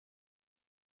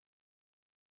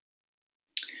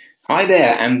Hi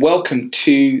there, and welcome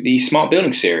to the Smart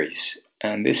Building Series.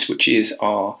 And this, which is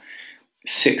our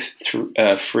sixth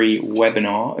free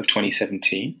webinar of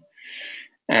 2017.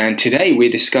 And today we're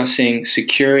discussing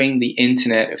securing the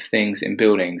Internet of Things in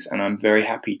buildings. And I'm very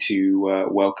happy to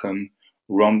welcome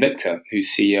Ron Victor,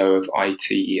 who's CEO of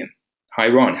ITEM. Hi,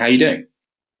 Ron. How are you doing?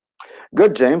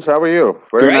 Good, James. How are you?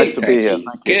 Very nice Great, to be thank here. you.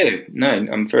 Thank you. Good. No,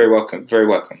 I'm very welcome. Very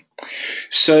welcome.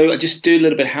 So I just do a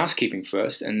little bit of housekeeping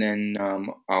first, and then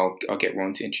I'll get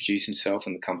Ron to introduce himself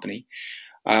and the company.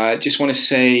 Just want to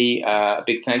say a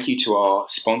big thank you to our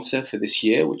sponsor for this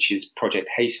year, which is Project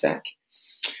Haystack.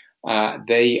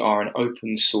 They are an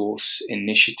open source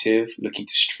initiative looking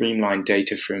to streamline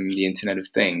data from the Internet of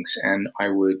Things, and I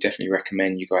would definitely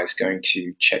recommend you guys going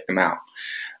to check them out.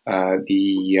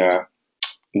 The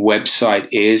website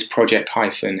is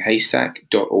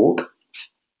project-haystack.org.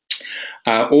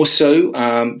 Also,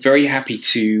 very happy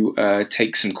to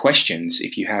take some questions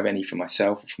if you have any for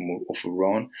myself or for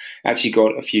Ron. Actually,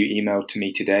 got a few emailed to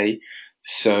me today,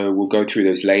 so we'll go through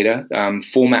those later.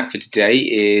 Format for today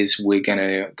is we're going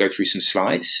to go through some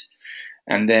slides,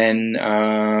 and then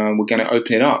we're going to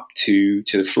open it up to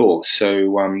the floor. So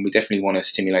we definitely want to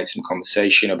stimulate some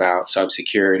conversation about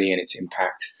cybersecurity and its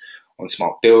impact on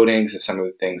smart buildings and some of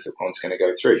the things that Ron's going to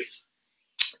go through.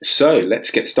 So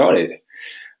let's get started.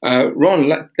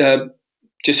 Ron,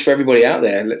 just for everybody out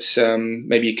there, let's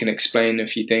maybe you can explain a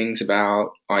few things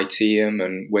about ITM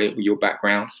and your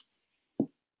background.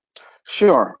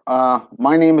 Sure.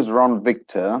 My name is Ron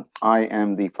Victor. I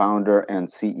am the founder and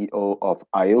CEO of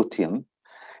IoTium.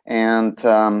 And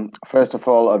first of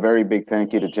all, a very big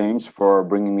thank you to James for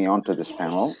bringing me onto this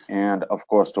panel, and of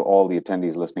course to all the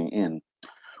attendees listening in.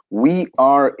 We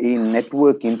are a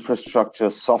network infrastructure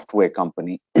software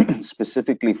company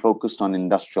specifically focused on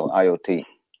industrial IoT.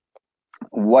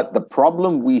 What the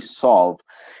problem we solve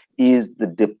is the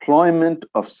deployment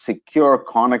of secure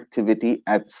connectivity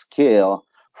at scale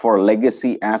for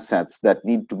legacy assets that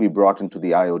need to be brought into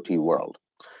the IoT world.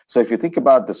 So if you think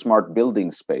about the smart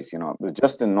building space,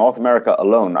 just in North America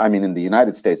alone, I mean, in the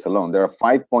United States alone, there are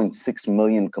 5.6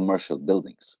 million commercial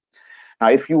buildings. Now,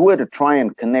 if you were to try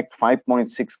and connect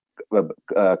 5.6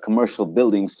 commercial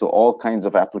buildings to all kinds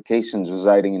of applications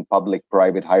residing in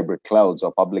public-private hybrid clouds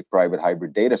or public-private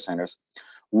hybrid data centers,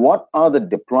 what are the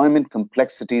deployment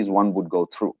complexities one would go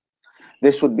through?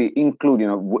 This would be include,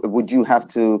 would you have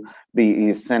to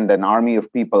send an army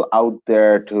of people out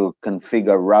there to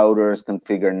configure routers,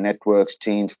 configure networks,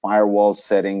 change firewall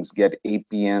settings, get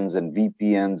APNs and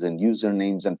VPNs and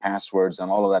usernames and passwords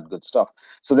and all of that good stuff.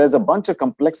 So there's a bunch of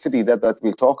complexity that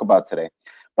we'll talk about today.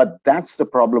 But that's the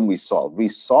problem we solve. We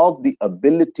solve the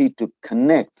ability to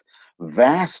connect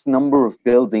vast number of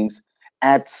buildings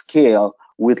at scale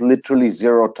with literally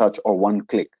zero touch or one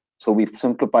click. So we've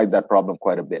simplified that problem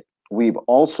quite a bit. We've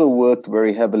also worked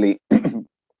very heavily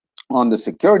on the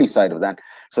security side of that.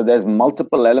 So there's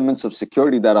multiple elements of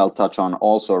security that I'll touch on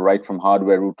also, right from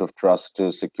hardware root of trust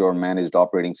to secure managed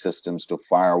operating systems to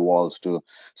firewalls to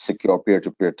secure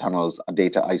peer-to-peer tunnels,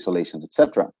 data isolation,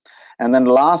 etc. And then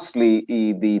lastly,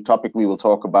 the topic we will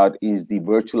talk about is the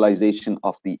virtualization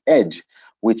of the edge,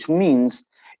 which means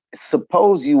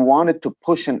suppose you wanted to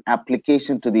push an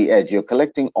application to the edge. You're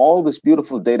collecting all this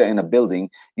beautiful data in a building.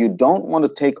 You don't want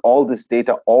to take all this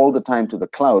data all the time to the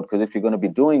cloud, because if you're going to be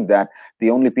doing that, the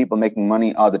only people making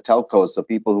money are the telcos, the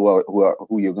people who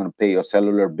you're going to pay your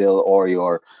cellular bill or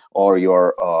your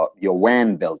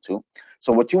WAN bill to.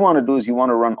 So what you want to do is you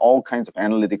want to run all kinds of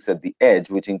analytics at the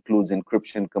edge, which includes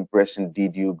encryption, compression,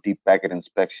 dedupe, deep packet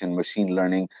inspection, machine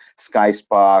learning,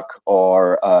 SkySpark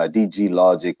or DG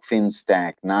Logic,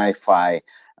 FinStack, NiFi,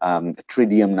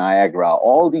 Tridium, Niagara,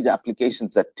 all these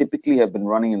applications that typically have been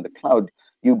running in the cloud,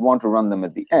 you'd want to run them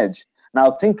at the edge.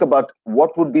 Now think about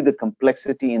what would be the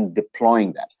complexity in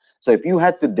deploying that. So if you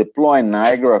had to deploy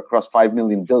Niagara across 5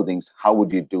 million buildings, how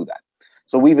would you do that?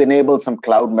 So we've enabled some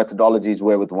cloud methodologies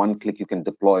where with one click you can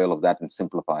deploy all of that and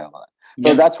simplify all of that.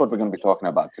 So Yeah, that's what we're going to be talking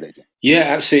about today, Jim. yeah,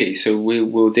 absolutely. So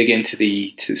we'll dig into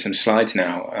to some slides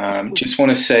now. Just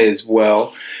want to say as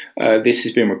well, this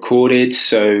has been recorded.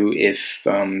 So if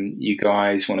you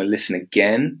guys want to listen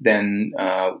again, then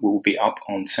we'll be up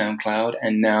on SoundCloud,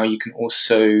 and now you can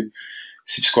also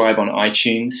subscribe on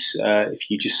iTunes. If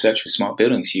you just search for Smart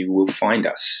Buildings, you will find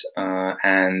us,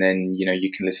 and then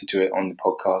you can listen to it on the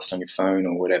podcast on your phone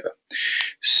or whatever.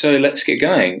 So let's get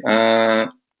going.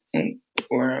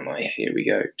 Where am I? Here we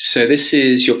go. So this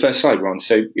is your first slide, Ron.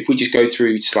 So if we just go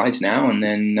through slides now, and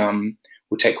then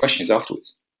we'll take questions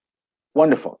afterwards.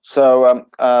 Wonderful. So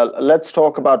let's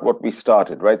talk about what we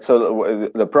started, right? So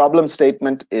the problem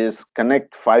statement is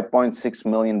connect 5.6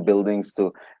 million buildings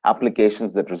to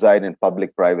applications that reside in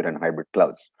public, private, and hybrid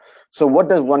clouds. So what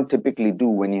does one typically do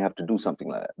when you have to do something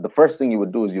like that? The first thing you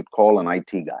would do is you'd call an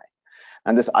IT guy.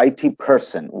 And this IT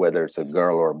person, whether it's a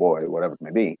girl or a boy, whatever it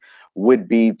may be, would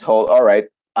be told, all right,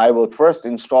 I will first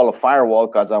install a firewall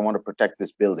because I want to protect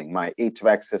this building, my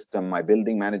HVAC system, my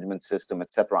building management system,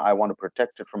 etc. I want to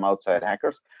protect it from outside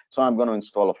hackers. So I'm going to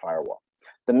install a firewall.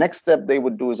 The next step they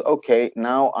would do is, okay,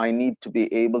 now I need to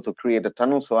be able to create a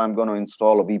tunnel. So I'm going to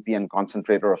install a VPN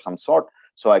concentrator of some sort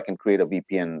so I can create a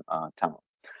VPN tunnel.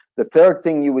 The third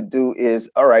thing you would do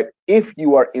is, all right, if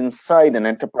you are inside an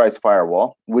enterprise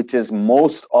firewall, which is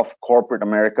most of corporate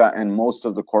America and most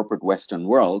of the corporate Western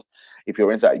world, if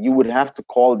you're inside, you would have to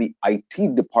call the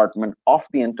IT department of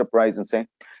the enterprise and say,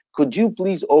 could you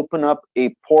please open up a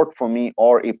port for me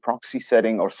or a proxy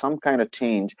setting or some kind of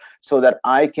change so that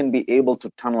I can be able to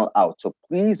tunnel out? So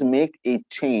please make a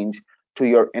change to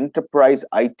your enterprise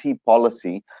IT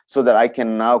policy so that I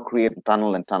can now create a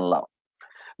tunnel and tunnel out.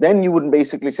 Then you would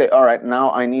basically say, all right, now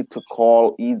I need to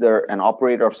call either an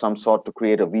operator of some sort to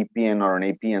create a VPN or an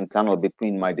APN tunnel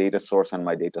between my data source and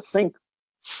my data sink.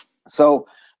 So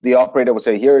the operator would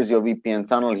say, here's your VPN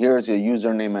tunnel, here's your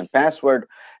username and password.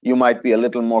 You might be a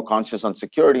little more conscious on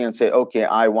security and say, okay,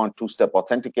 I want two-step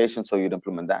authentication, so you'd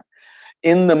implement that.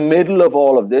 In the middle of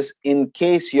all of this, in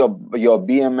case your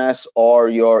BMS or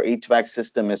your HVAC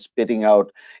system is spitting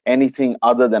out anything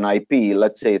other than IP,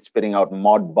 let's say it's spitting out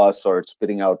Modbus or it's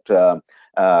spitting out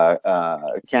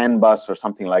CAN bus or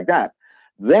something like that,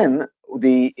 then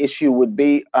the issue would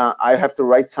be I have to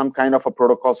write some kind of a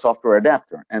protocol software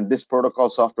adapter. And this protocol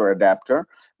software adapter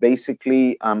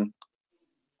basically,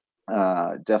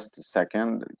 just a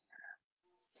second.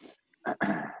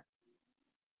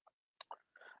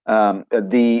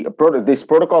 This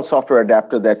protocol software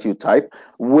adapter that you type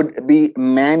would be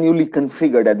manually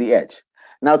configured at the edge.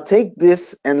 Now take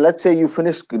this and let's say you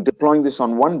finish deploying this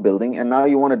on one building and now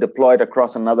you want to deploy it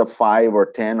across another 5 or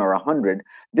 10 or 100.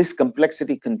 This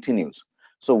complexity continues.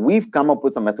 So we've come up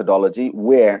with a methodology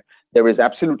where there is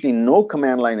absolutely no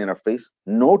command line interface,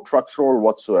 no trucks roll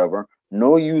whatsoever,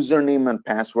 no username and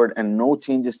password, and no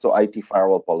changes to IT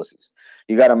firewall policies.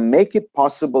 You got to make it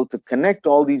possible to connect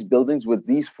all these buildings with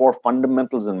these four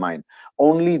fundamentals in mind.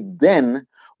 Only then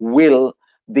will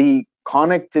the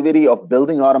connectivity of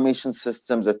building automation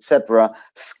systems, etc.,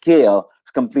 scale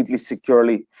completely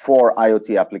securely for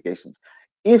IoT applications.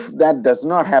 If that does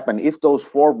not happen, if those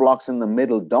four blocks in the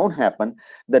middle don't happen,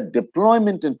 the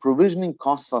deployment and provisioning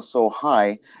costs are so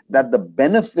high that the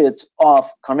benefits of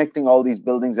connecting all these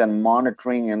buildings and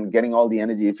monitoring and getting all the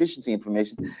energy efficiency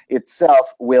information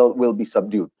itself will be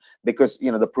subdued, because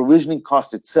the provisioning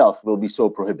cost itself will be so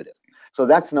prohibitive. So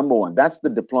that's number one. That's the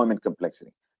deployment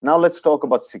complexity. Now let's talk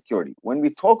about security. When we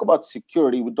talk about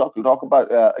security, we talk about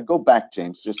go back,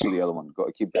 James, just to the other one. Go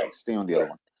keep going. Stay on the other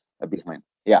one behind.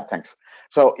 Yeah, thanks.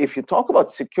 So if you talk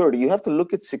about security, you have to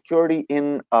look at security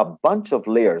in a bunch of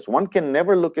layers. One can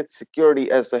never look at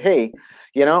security as a, hey,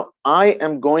 I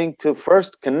am going to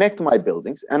first connect my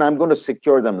buildings and I'm going to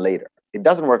secure them later. It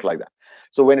doesn't work like that.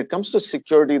 So when it comes to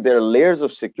security, there are layers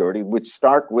of security which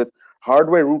start with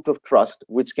hardware root of trust,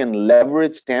 which can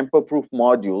leverage tamper-proof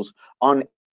modules on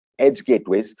edge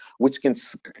gateways, which can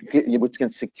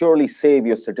securely save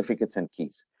your certificates and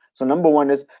keys. So number one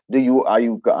is, are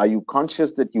you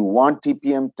conscious that you want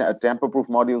TPM, tamper-proof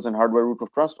modules and hardware root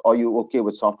of trust, or are you okay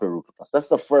with software root of trust? That's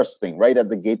the first thing, right at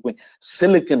the gateway,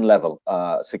 silicon level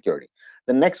security.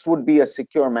 The next would be a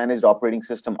secure managed operating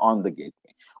system on the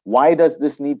gateway. Why does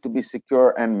this need to be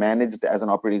secure and managed as an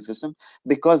operating system?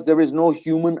 Because there is no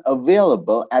human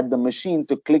available at the machine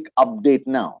to click update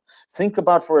now. Think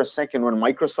about for a second, when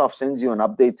Microsoft sends you an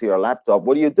update to your laptop,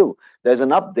 what do? There's an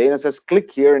update that says click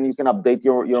here and you can update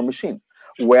your machine.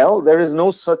 Well, there is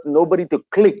nobody to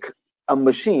click a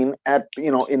machine at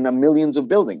in the millions of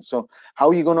buildings. So how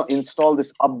are you going to install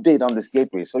this update on this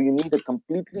gateway? So you need a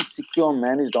completely secure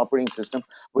managed operating system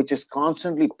which is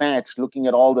constantly patched, looking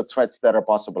at all the threats that are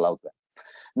possible out there.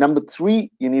 Number three,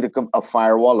 you need a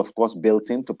firewall, of course, built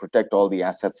in to protect all the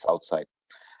assets outside.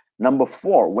 Number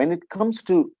four, when it comes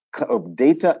to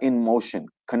data in motion,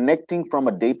 connecting from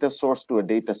a data source to a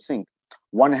data sink,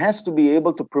 one has to be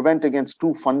able to prevent against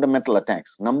two fundamental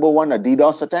attacks. Number one, a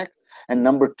DDoS attack, and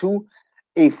number two,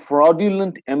 a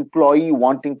fraudulent employee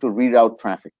wanting to reroute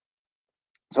traffic.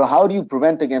 So how do you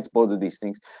prevent against both of these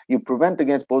things? You prevent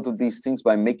against both of these things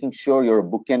by making sure you're a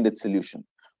bookended solution.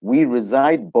 We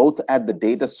reside both at the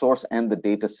data source and the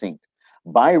data sink.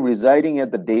 By residing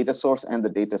at the data source and the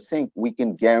data sink, we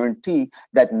can guarantee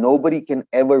that nobody can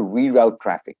ever reroute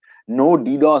traffic. No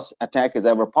DDoS attack is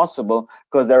ever possible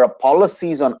because there are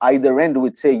policies on either end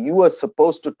which say you are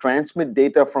supposed to transmit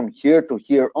data from here to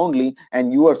here only,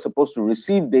 and you are supposed to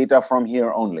receive data from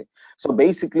here only. So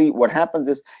basically what happens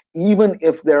is, even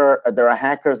if there are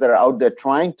hackers that are out there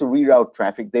trying to reroute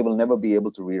traffic, they will never be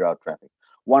able to reroute traffic.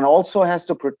 One also has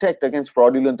to protect against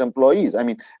fraudulent employees. I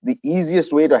mean, the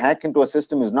easiest way to hack into a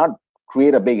system is not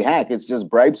create a big hack. It's just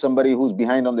bribe somebody who's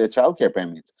behind on their childcare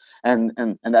payments, and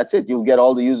that's it. You'll get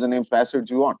all the usernames,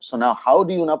 passwords you want. So now, how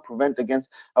do you now prevent against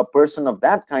a person of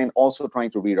that kind also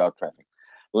trying to reroute traffic?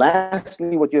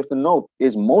 Lastly, what you have to note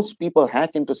is most people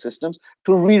hack into systems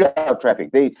to reroute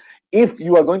traffic. If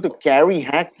you are going to carry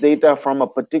hacked data from a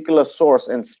particular source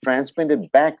and transmit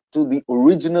it back to the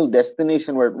original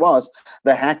destination where it was,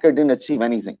 the hacker didn't achieve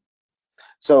anything.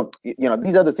 So,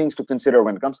 these are the things to consider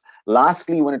when it comes.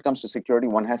 Lastly, when it comes to security,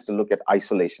 one has to look at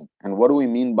isolation. And what do we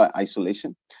mean by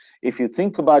isolation? If you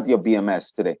think about your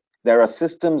BMS today, there are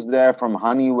systems there from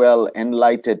Honeywell,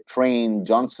 Enlighted, Trane,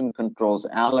 Johnson Controls,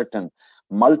 Allerton,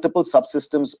 multiple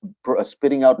subsystems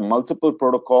spitting out multiple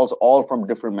protocols, all from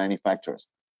different manufacturers.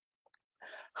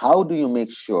 How do you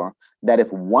make sure that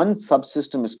if one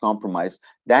subsystem is compromised,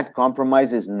 that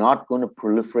compromise is not going to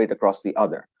proliferate across the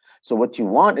other? So what you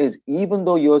want is, even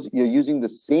though you're using the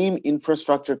same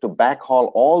infrastructure to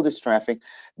backhaul all this traffic,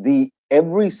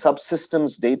 every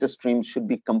subsystem's data stream should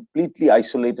be completely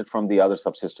isolated from the other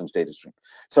subsystem's data stream.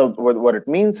 So what it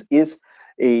means is,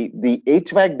 the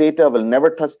HVAC data will never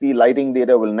touch the lighting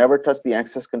data, will never touch the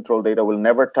access control data, will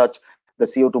never touch the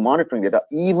CO2 monitoring data,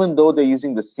 even though they're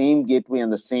using the same gateway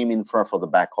and the same infra for the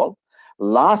backhaul.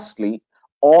 Lastly,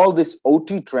 all this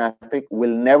OT traffic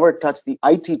will never touch the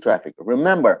IT traffic.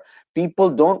 Remember, people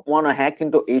don't want to hack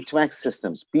into HVAC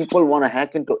systems. People want to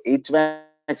hack into HVAC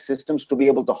systems to be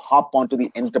able to hop onto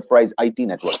the enterprise IT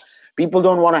network. People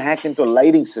don't want to hack into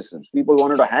lighting systems. People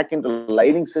wanted to hack into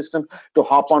lighting systems to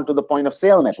hop onto the point of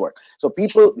sale network. So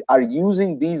people are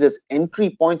using these as entry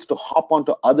points to hop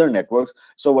onto other networks.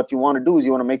 So what you want to do is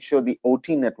you want to make sure the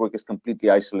OT network is completely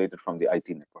isolated from the IT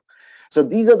network. So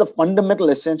these are the fundamental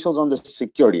essentials on the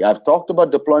security. I've talked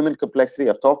about deployment complexity.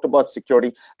 I've talked about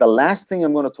security. The last thing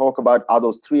I'm going to talk about are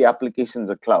those three applications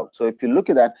of cloud. So if you look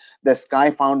at that, there's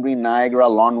Sky Foundry, Niagara,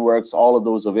 Lawnworks, all of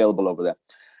those available over there.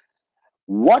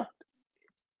 What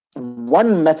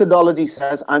one methodology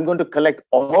says, I'm going to collect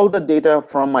all the data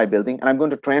from my building and I'm going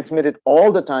to transmit it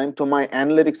all the time to my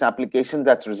analytics application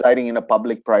that's residing in a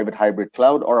public-private hybrid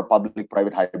cloud or a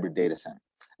public-private hybrid data center.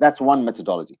 That's one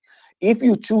methodology. If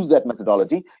you choose that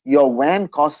methodology, your WAN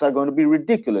costs are going to be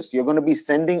ridiculous. You're going to be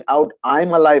sending out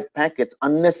I'm alive packets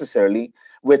unnecessarily,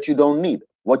 which you don't need.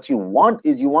 What you want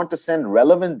is, you want to send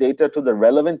relevant data to the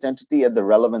relevant entity at the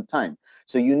relevant time.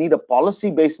 So you need a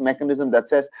policy-based mechanism that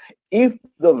says, if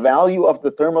the value of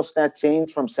the thermostat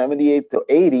changed from 78 to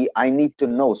 80, I need to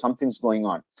know something's going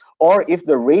on. Or if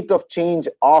the rate of change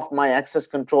of my access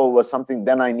control was something,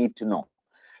 then I need to know.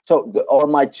 So, or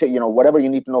my, whatever you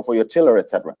need to know for your chiller,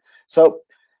 etc. So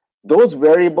those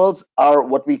variables are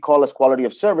what we call as quality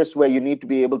of service, where you need to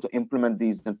be able to implement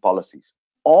these in policies.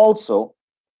 Also,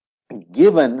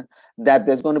 given that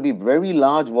there's going to be very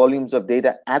large volumes of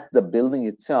data at the building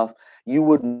itself, you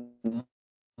would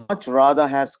much rather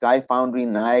have Sky Foundry,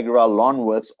 Niagara,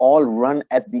 Lawnworks all run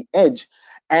at the edge,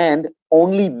 and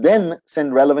only then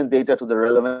send relevant data to the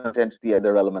relevant entity at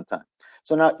the relevant time.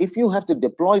 So now, if you have to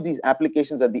deploy these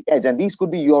applications at the edge, and these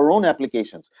could be your own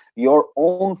applications, your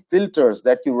own filters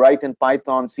that you write in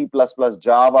Python, C++,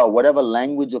 Java, whatever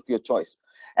language of your choice,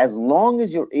 as long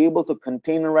as you're able to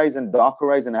containerize and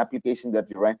dockerize an application that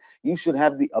you write, you should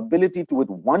have the ability to, with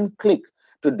one click,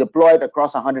 to deploy it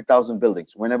across 100,000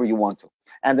 buildings whenever you want to.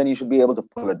 And then you should be able to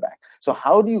pull it back. So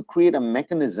how do you create a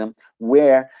mechanism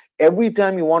where every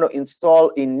time you want to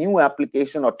install a new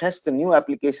application or test a new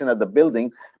application at the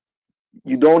building,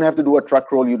 you don't have to do a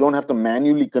truck roll, you don't have to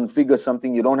manually configure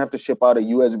something, you don't have to ship out a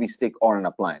USB stick or an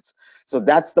appliance. So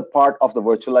that's the part of the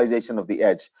virtualization of the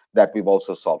edge that we've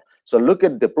also solved. So look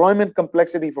at deployment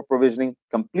complexity for provisioning,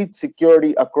 complete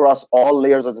security across all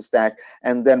layers of the stack,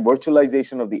 and then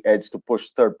virtualization of the edge to push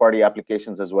third-party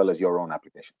applications as well as your own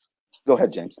applications. Go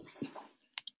ahead, James.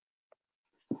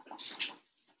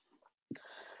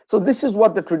 So this is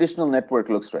what the traditional network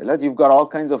looks like. You've got all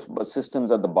kinds of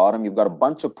systems at the bottom. You've got a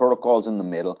bunch of protocols in the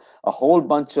middle, a whole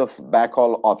bunch of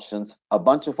backhaul options, a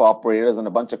bunch of operators, and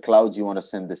a bunch of clouds you want to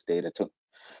send this data to.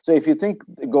 So if you think,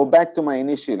 go back to my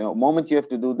initial, moment you have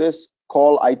to do this,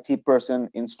 call IT person,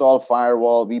 install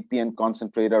firewall, VPN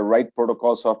concentrator, write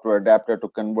protocol software adapter to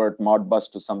convert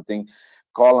Modbus to something,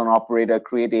 call an operator,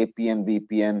 create APN,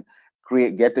 VPN,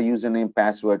 get a username,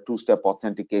 password, two-step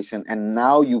authentication, and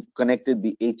now you've connected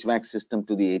the HVAC system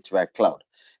to the HVAC cloud.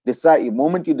 The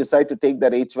moment you decide to take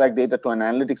that HVAC data to an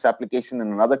analytics application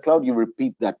in another cloud, you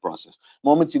repeat that process.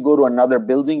 Moment you go to another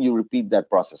building, you repeat that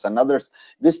process.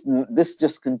 This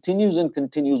just continues and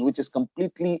continues, which is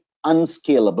completely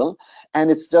unscalable, and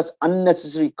it's just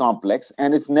unnecessary complex,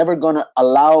 and it's never going to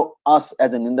allow us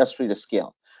as an industry to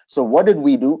scale. So what did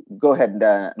we do? Go ahead,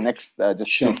 next, just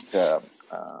Sure. click,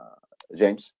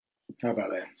 James. How about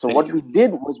that? So There you what go. we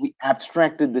did was we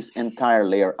abstracted this entire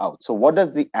layer out. So what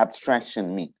does the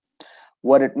abstraction mean?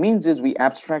 What it means is we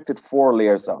abstracted 4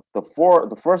 layers out. The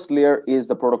first layer is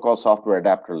the protocol software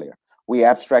adapter layer. We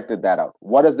abstracted that out.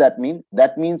 What does that mean?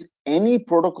 That means any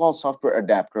protocol software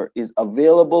adapter is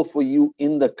available for you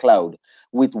in the cloud.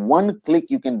 With one click,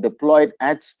 you can deploy it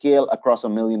at scale across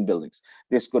 1 million buildings.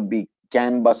 This could be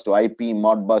CAN bus to IP,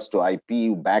 Modbus to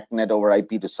IP, backnet over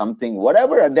IP to something,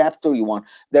 whatever adapter you want.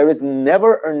 There is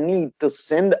never a need to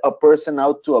send a person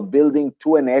out to a building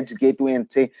to an edge gateway and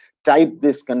say, type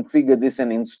this, configure this,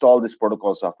 and install this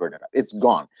protocol software data. It's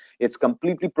gone. It's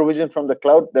completely provisioned from the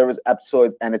cloud. There is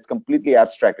absolute, and it's completely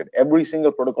abstracted. Every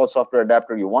single protocol software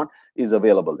adapter you want is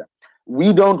available there.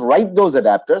 We don't write those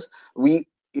adapters.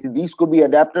 These could be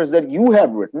adapters that you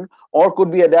have written, or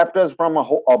could be adapters from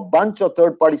a bunch of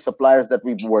third-party suppliers that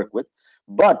we've worked with.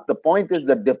 But the point is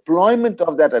the deployment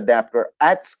of that adapter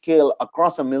at scale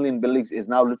across 1 million buildings is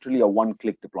now literally a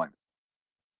one-click deployment.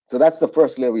 So that's the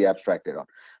first layer we abstracted out.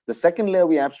 The second layer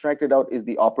we abstracted out is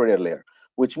the operator layer,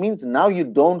 which means now you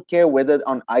don't care whether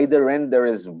on either end there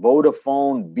is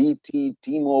Vodafone, BT,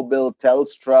 T-Mobile,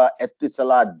 Telstra,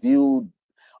 Etisalat, Due.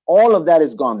 All of that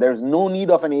is gone. There's no need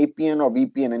of an APN or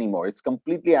VPN anymore. It's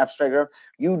completely abstracted.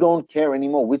 You don't care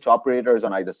anymore which operator is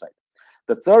on either side.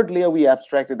 The third layer we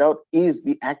abstracted out is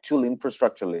the actual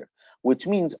infrastructure layer, which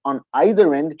means on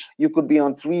either end, you could be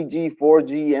on 3G,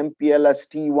 4G, MPLS,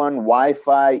 T1,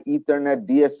 Wi-Fi, Ethernet,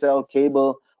 DSL,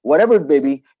 cable, whatever it may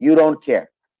be, you don't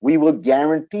care. We will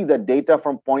guarantee that data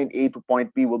from point A to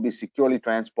point B will be securely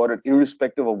transported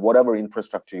irrespective of whatever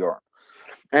infrastructure you're on.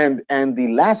 And the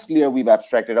last layer we've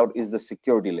abstracted out is the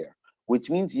security layer, which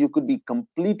means you could be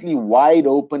completely wide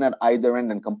open at either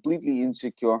end and completely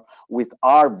insecure. With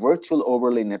our virtual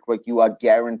overlay network, you are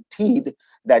guaranteed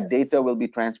that data will be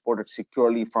transported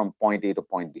securely from point A to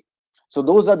point B. So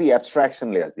those are the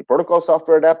abstraction layers. The protocol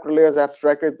software adapter layer is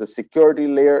abstracted, the security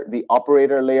layer, the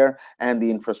operator layer, and the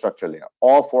infrastructure layer.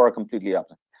 All four are completely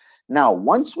abstract. Now,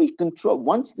 once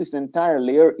this entire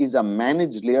layer is a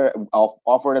managed layer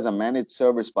offered as a managed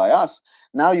service by us,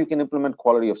 now you can implement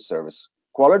quality of service.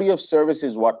 Quality of service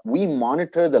is what we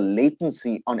monitor the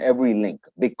latency on every link.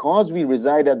 Because we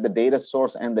reside at the data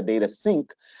source and the data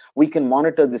sink, we can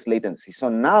monitor this latency. So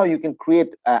now you can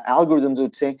create algorithms that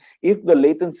would say, if the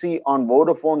latency on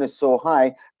Vodafone is so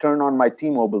high, turn on my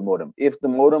T-Mobile modem. If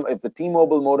the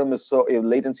T-Mobile modem is if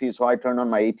latency is high, turn on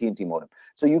my AT&T modem.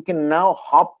 So you can now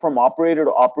hop from operator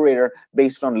to operator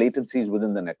based on latencies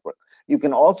within the network. You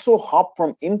can also hop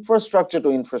from infrastructure to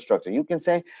infrastructure. You can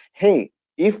say, hey,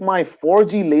 if my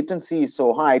 4G latency is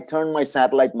so high, turn my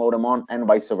satellite modem on, and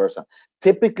vice versa.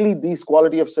 Typically, these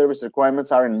quality of service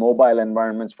requirements are in mobile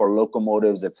environments for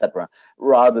locomotives, etc.,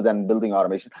 rather than building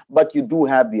automation, but you do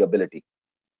have the ability.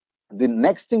 The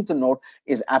next thing to note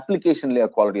is application layer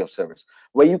quality of service,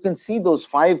 where you can see those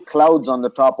 5 clouds on the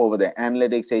top over there,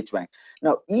 analytics, HVAC.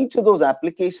 Now, each of those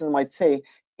applications might say,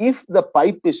 if the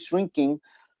pipe is shrinking,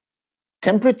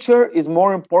 temperature is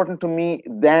more important to me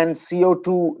than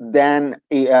CO2, than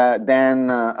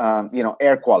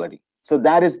air quality. So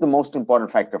that is the most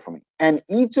important factor for me. And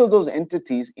each of those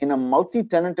entities in a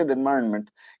multi-tenanted environment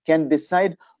can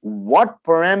decide what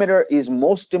parameter is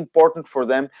most important for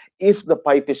them if the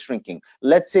pipe is shrinking.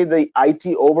 Let's say the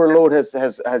IT overload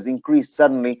has increased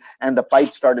suddenly and the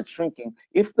pipe started shrinking.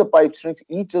 If the pipe shrinks,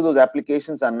 each of those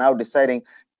applications are now deciding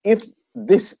if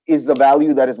this is the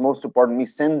value that is most important, we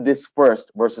send this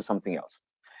first versus something else.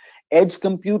 Edge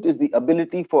compute is the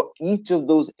ability for each of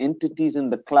those entities in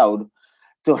the cloud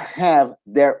to have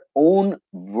their own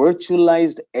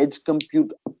virtualized edge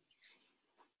compute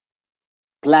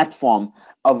platform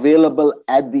available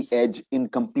at the edge in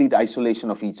complete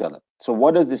isolation of each other. So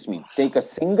what does this mean? Take a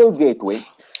single gateway,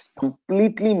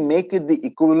 completely make it the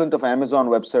equivalent of Amazon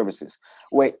Web Services,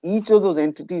 where each of those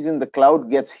entities in the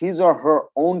cloud gets his or her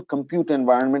own compute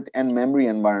environment and memory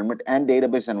environment and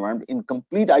database environment in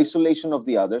complete isolation of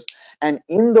the others. And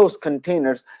in those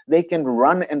containers, they can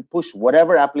run and push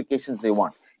whatever applications they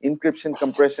want. encryption,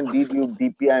 compression, dedupe,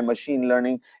 DPI, machine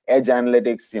learning, edge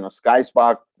analytics,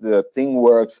 SkySpark, the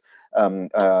ThingWorks,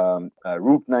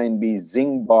 Root 9B,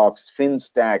 Zingbox,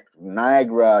 FinStack,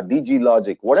 Niagara,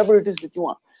 DigiLogic, whatever it is that you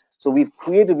want. So we've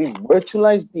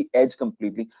virtualized the edge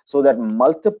completely so that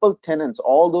multiple tenants,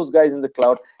 all those guys in the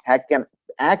cloud, can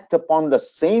act upon the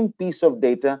same piece of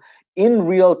data in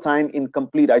real time in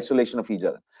complete isolation of each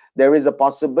other. There is a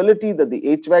possibility that the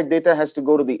HVAC data has to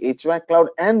go to the HVAC cloud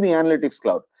and the analytics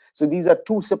cloud. So these are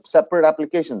two separate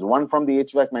applications, one from the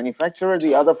HVAC manufacturer,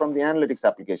 the other from the analytics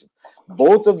application.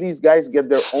 Both of these guys get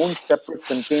their own separate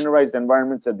containerized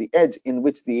environments at the edge in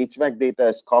which the HVAC data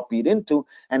is copied into,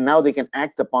 and now they can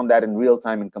act upon that in real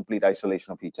time in complete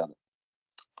isolation of each other.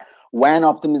 WAN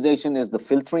optimization is the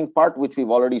filtering part, which we've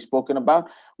already spoken about,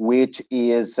 which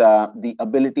is the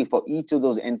ability for each of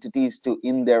those entities to,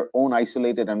 in their own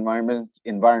isolated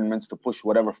environments, to push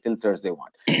whatever filters they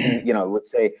want. It would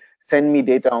say, send me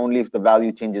data only if the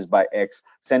value changes by X,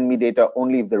 send me data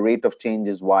only if the rate of change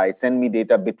is Y, send me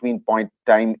data between point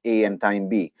time A and time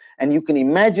B. And you can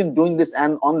imagine doing this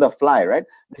on the fly, right?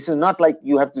 This is not like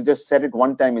you have to just set it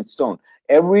one time in stone.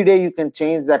 Every day you can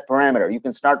change that parameter. You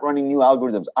can start running new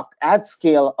algorithms at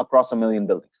scale across 1 million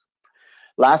buildings.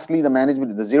 Lastly, the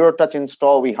management, the zero-touch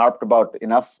install, we harped about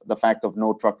enough. The fact of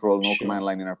no truck roll, no command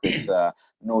line interface,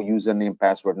 no username,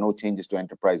 password, no changes to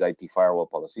enterprise IT firewall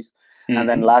policies. And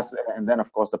then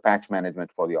of course, the patch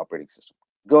management for the operating system.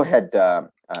 Go ahead,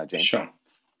 James. Sure.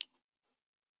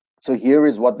 So here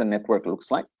is what the network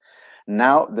looks like.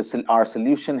 Now, our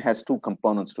solution has two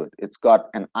components to it. It's got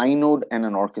an inode and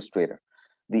an orchestrator.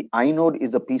 The inode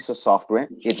is a piece of software.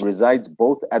 It resides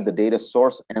both at the data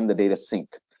source and the data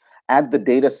sink. At the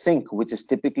data sink, which is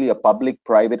typically a public,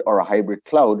 private, or a hybrid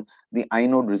cloud, the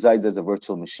inode resides as a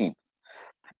virtual machine.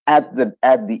 At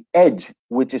the edge,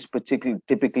 which is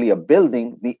typically a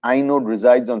building, the inode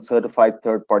resides on certified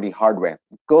third-party hardware.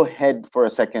 Go ahead for a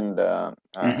second,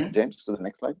 James, to the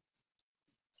next slide.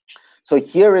 So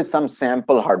here is some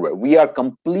sample hardware. We are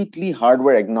completely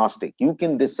hardware agnostic. You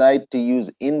can decide to use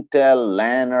Intel,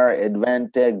 Lanner,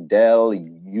 Advantech, Dell,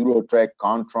 Eurotrek,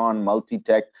 Contron,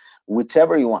 Multitech,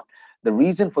 whichever you want. The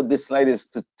reason for this slide is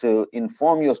to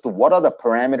inform you as to what are the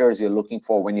parameters you're looking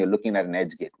for when you're looking at an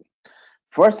edge gateway.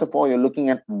 First of all, you're looking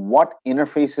at what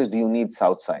interfaces do you need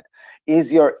south side.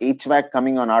 Is your HVAC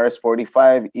coming on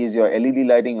RS-45? Is your LED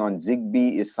lighting on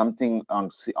Zigbee? Is something on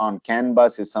CAN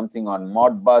bus? Is something on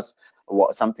Modbus?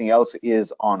 Something else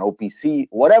is on OPC?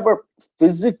 Whatever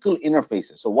physical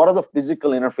interfaces. So what are the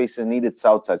physical interfaces needed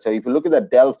south side? So if you look at that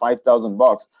Dell 5000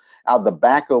 box, out the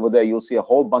back over there, you'll see a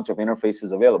whole bunch of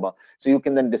interfaces available. So you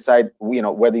can then decide,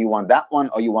 whether you want that one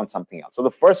or you want something else. So the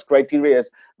first criteria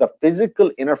is the physical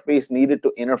interface needed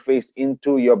to interface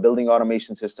into your building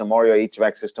automation system or your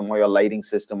HVAC system or your lighting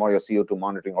system or your CO2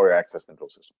 monitoring or your access control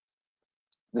system.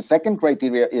 The second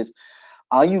criteria is,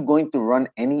 are you going to run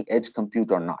any edge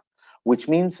compute or not? Which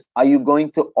means, are you going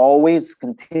to always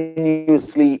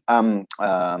continuously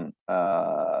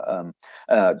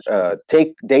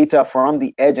take data from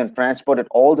the edge and transport it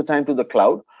all the time to the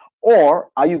cloud? Or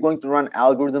are you going to run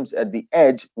algorithms at the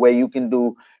edge where you can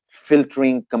do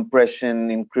filtering, compression,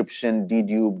 encryption,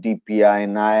 dedupe, DPI,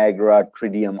 Niagara,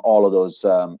 Tridium, all of those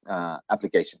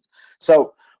applications?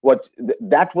 So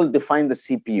that will define the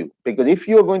CPU, because if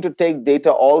you're going to take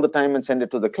data all the time and send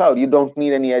it to the cloud, you don't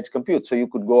need any edge compute. So you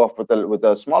could go off with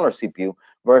a smaller CPU,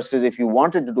 versus if you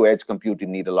wanted to do edge compute, you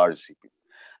need a larger CPU.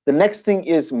 The next thing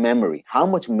is memory. How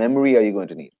much memory are you going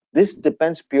to need? This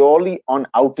depends purely on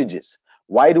outages.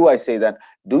 Why do I say that?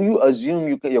 Do you assume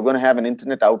you're going to have an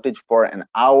internet outage for an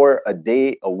hour, a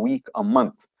day, a week, a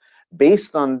month?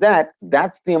 Based on that,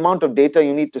 that's the amount of data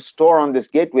you need to store on this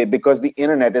gateway, because the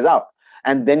internet is out.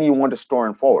 And then you want to store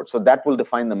and forward. So that will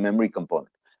define the memory component.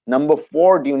 Number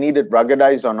 4, do you need it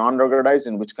ruggedized or non-ruggedized,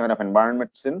 in which kind of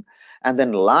environment it's in? And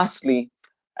then lastly,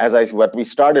 what we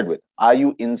started with, are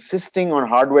you insisting on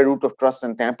hardware root of trust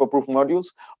and tamper-proof modules,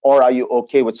 or are you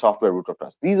okay with software root of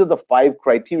trust? These are the 5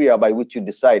 criteria by which you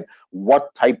decide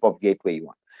what type of gateway you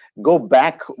want. Go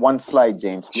back one slide,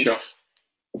 James, please. Sure.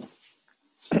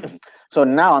 So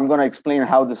now I'm going to explain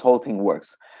how this whole thing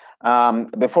works.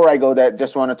 Before I go there,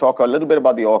 just want to talk a little bit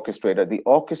about the orchestrator. The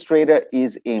orchestrator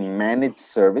is a managed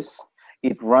service.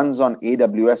 It runs on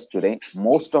AWS today.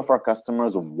 Most of our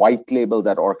customers white label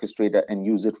that orchestrator and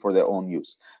use it for their own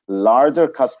use. Larger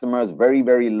customers, very,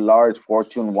 very large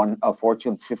Fortune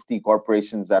 50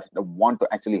 corporations that want to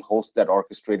actually host that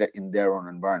orchestrator in their own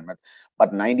environment.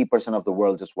 But 90% of the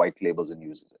world just white labels and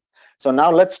uses it. So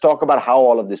now let's talk about how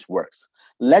all of this works.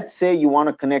 Let's say you want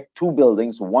to connect 2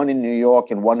 buildings, one in New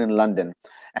York and one in London,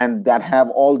 and that have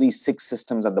all these 6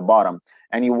 systems at the bottom.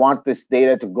 and you want this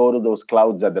data to go to those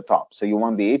clouds at the top. So you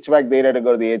want the HVAC data to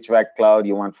go to the HVAC cloud,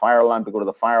 you want fire alarm to go to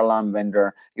the fire alarm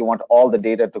vendor, you want all the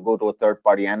data to go to a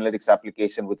third-party analytics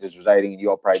application which is residing in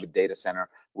your private data center,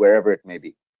 wherever it may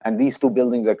be. And these two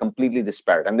buildings are completely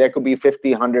disparate, and there could be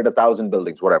 50, 100, 1,000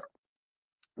 buildings, whatever.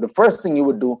 The first thing you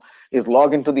would do is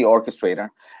log into the orchestrator,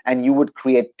 and you would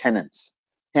create tenants.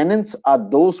 Tenants are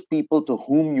those people to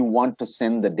whom you want to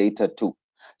send the data to.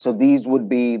 So these would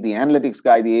be the analytics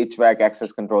guy, the HVAC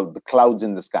access control, the clouds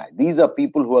in the sky. These are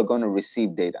people who are going to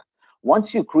receive data.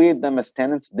 Once you create them as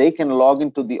tenants, they can log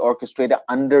into the orchestrator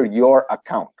under your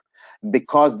account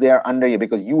because they are under you,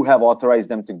 because you have authorized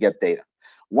them to get data.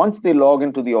 Once they log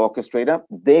into the orchestrator,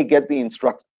 they get the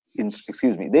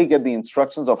they get the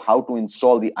instructions of how to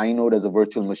install the inode as a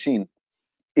virtual machine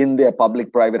in their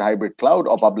public-private hybrid cloud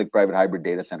or public-private hybrid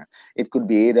data center. It could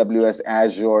be AWS,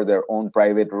 Azure, their own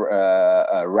private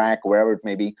rack, wherever it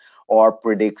may be, or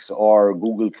Predix, or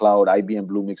Google Cloud, IBM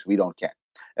Bluemix, we don't care.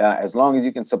 As long as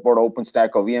you can support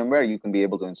OpenStack or VMware, you can be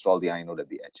able to install the inode at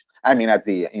the edge. I mean,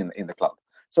 in the cloud.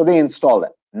 So they install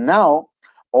that. Now,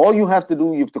 all you have to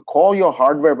do, you have to call your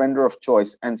hardware vendor of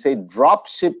choice and say, drop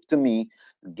ship to me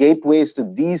gateways to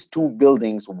these two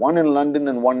buildings, one in London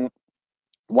and one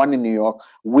in New York,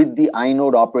 with the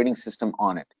inode operating system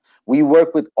on it. We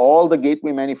work with all the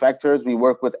gateway manufacturers. We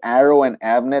work with Arrow and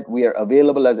Avnet. We are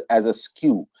available as a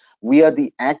SKU. We are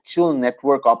the actual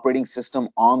network operating system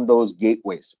on those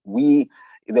gateways. We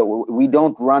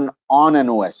don't run on an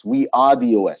OS. We are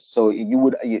the OS. So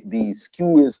the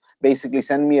SKU is basically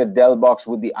send me a Dell box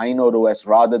with the inode OS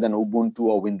rather than Ubuntu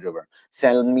or WindRiver.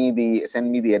 Send me the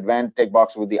Advantech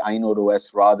box with the inode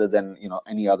OS rather than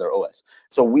any other OS.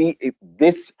 So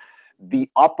the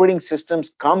operating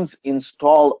systems comes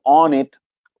installed on it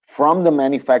from the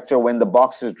manufacturer when the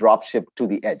box is drop shipped to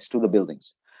the edge, to the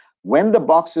buildings. When the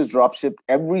box is drop shipped,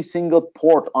 every single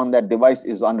port on that device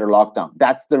is under lockdown.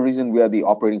 That's the reason we are the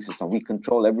operating system. We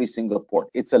control every single port.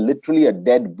 It's literally a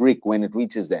dead brick when it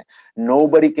reaches there.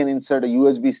 Nobody can insert a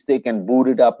USB stick and boot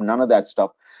it up, none of that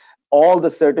stuff. All the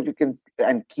certificates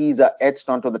and keys are etched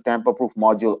onto the tamper-proof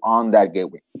module on that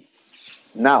gateway.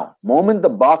 Now, moment the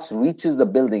box reaches the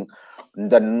building,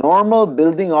 the normal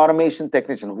building automation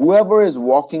technician, whoever is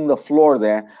walking the floor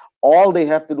there, all they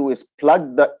have to do is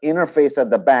plug the interface at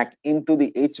the back into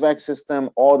the HVAC system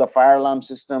or the fire alarm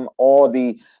system or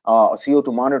the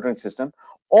CO2 monitoring system.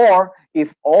 Or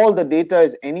if all the data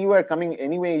is anywhere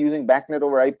using BACnet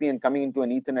over IP and coming into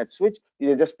an Ethernet switch,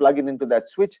 you just plug it into that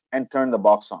switch and turn the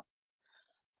box on.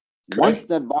 Great. Once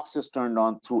that box is turned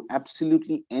on through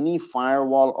absolutely any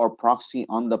firewall or proxy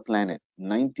on the planet,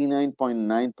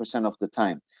 99.9% of the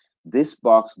time, this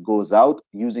box goes out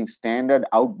using standard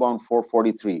outbound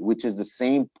 443, which is the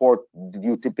same port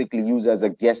you typically use as a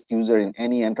guest user in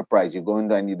any enterprise. You go in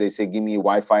there and they say, give me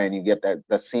Wi-Fi, and you get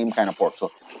the same kind of port.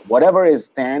 So whatever is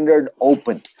standard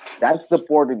open, that's the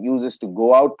port it uses to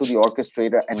go out to the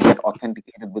orchestrator and get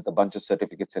authenticated with a bunch of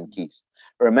certificates and keys.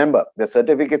 Remember, the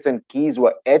certificates and keys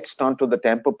were etched onto the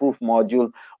tamper-proof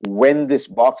module when this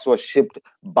box was shipped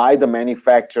by the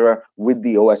manufacturer with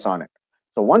the OS on it.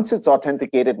 So once it's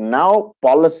authenticated, now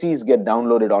policies get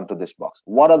downloaded onto this box.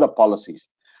 What are the policies?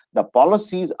 The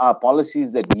policies are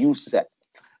policies that you set.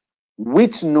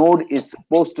 Which node is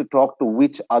supposed to talk to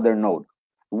which other node?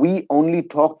 We only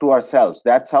talk to ourselves.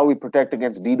 That's how we protect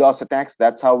against DDoS attacks.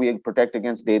 That's how we protect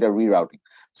against data rerouting.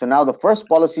 So now the first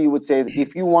policy you would say is,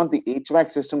 if you want the HVAC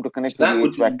system to connect to the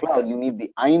HVAC cloud, you need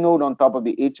the inode on top of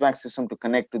the HVAC system to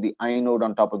connect to the inode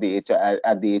on top of the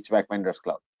HVAC vendor's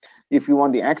cloud. If you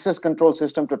want the access control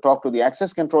system to talk to the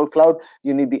access control cloud,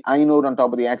 you need the inode on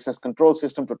top of the access control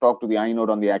system to talk to the inode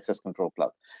on the access control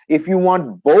cloud. If you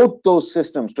want both those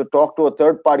systems to talk to a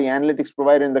third-party analytics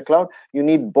provider in the cloud, you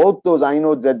need both those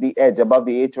inodes at the edge above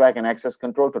the HVAC and access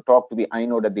control to talk to the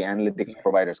inode at the analytics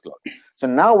provider's cloud. So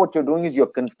now what you're doing is you're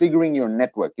configuring your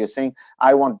network. You're saying,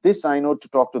 I want this inode to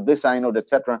talk to this inode,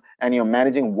 etc., and you're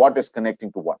managing what is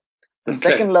connecting to what. The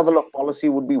second level of policy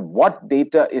would be what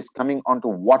data is coming onto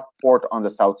what port on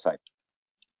the south side.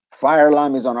 Fire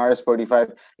alarm is on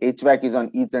RS-485, HVAC is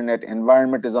on Ethernet,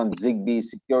 environment is on Zigbee,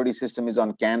 security system is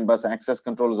on CAN bus, access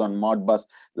control is on Modbus,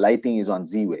 lighting is on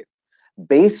Z-Wave.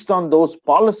 Based on those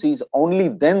policies, only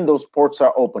then those ports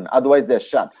are open. Otherwise, they're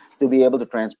shut to be able to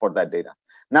transport that data.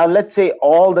 Now, let's say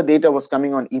all the data was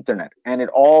coming on Ethernet and it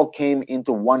all came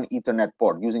into one Ethernet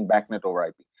port using BACnet over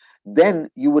IP. Then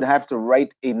you would have to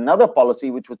write another policy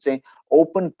which would say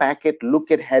open packet, look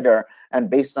at header, and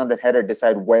based on that header,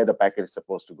 decide where the packet is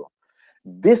supposed to go.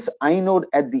 This inode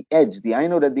at the edge,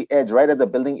 right at the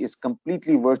building, is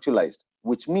completely virtualized,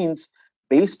 which means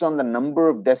based on the number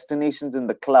of destinations in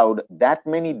the cloud, that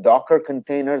many Docker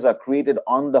containers are created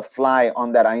on the fly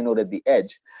on that inode at the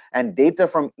edge. And data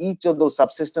from each of those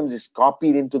subsystems is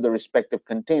copied into the respective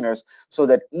containers so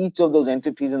that each of those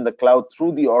entities in the cloud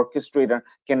through the orchestrator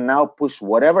can now push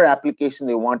whatever application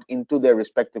they want into their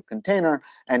respective container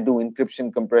and do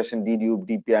encryption, compression, dedupe,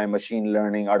 DPI, machine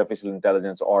learning, artificial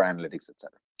intelligence, or analytics, etc.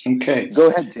 Okay. Go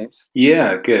ahead, James.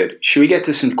 Yeah, good. Should we get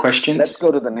to some questions? Let's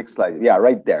go to the next slide. Yeah,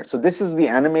 right there. So this is the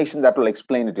animation that will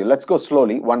explain it to you. Let's go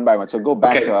slowly, one by one. So go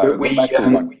back. Okay, Go back to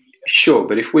one. Sure,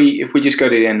 but if we just go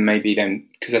to the end, maybe then,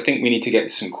 because I think we need to get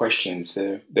some questions.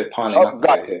 They're piling up a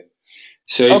bit here.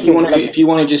 So if you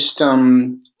want to just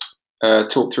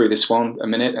talk through this one a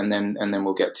minute, and then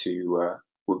we'll get to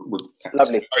we'll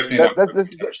lovely.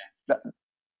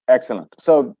 Excellent.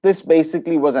 So this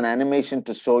basically was an animation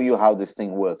to show you how this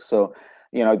thing works. So,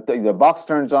 you know, the box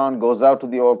turns on, goes out to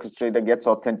the orchestrator, gets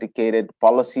authenticated,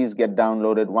 policies get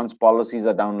downloaded. Once policies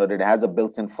are downloaded, it has a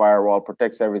built-in firewall,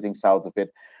 protects everything south of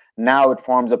it. Now it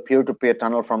forms a peer-to-peer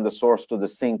tunnel from the source to the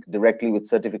sink directly with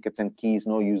certificates and keys,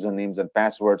 no usernames and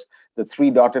passwords. The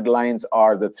three dotted lines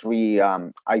are the three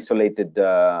isolated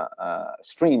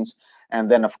streams.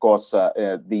 And then, of course,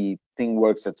 the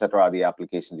ThingWorx, etc., are the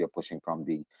applications you're pushing from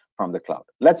the cloud.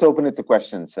 Let's open it to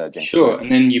questions, James. Sure.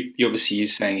 And then you obviously you're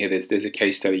saying here there's a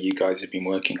case study you guys have been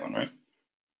working on, right?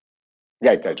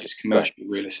 Yeah, just Commercial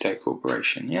Real Estate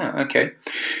Corporation. Yeah. Okay.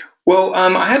 Well,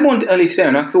 I had one earlier today,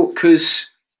 and I thought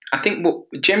because I think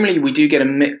generally we do get a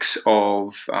mix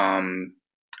of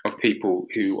people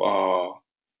who are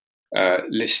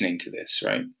listening to this,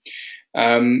 right?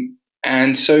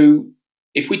 And so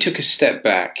if we took a step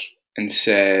back and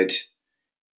said,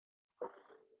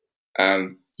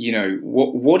 you know,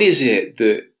 what is it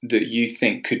that you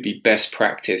think could be best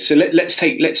practice? So let's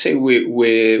say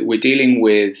we're dealing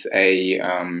with a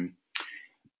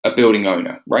building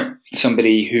owner, right?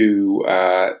 Somebody who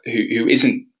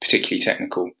isn't particularly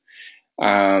technical.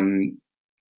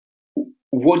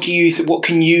 What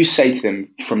can you say to them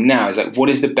from now? Is like, what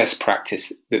is the best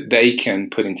practice that they can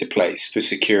put into place for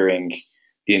securing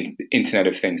the Internet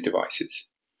of Things devices?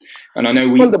 And I know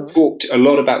we talked a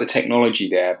lot about the technology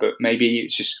there, but maybe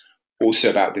it's just also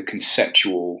about the concepts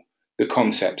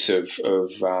of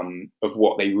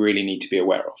what they really need to be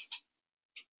aware of.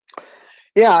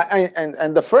 Yeah,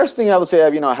 and the first thing I would say,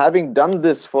 you know, having done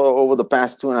this for over the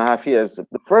past 2.5 years,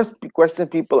 the first question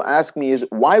people ask me is,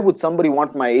 why would somebody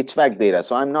want my HVAC data?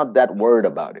 So I'm not that worried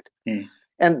about it.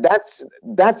 And that's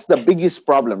the biggest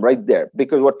problem right there,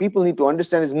 because what people need to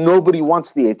understand is nobody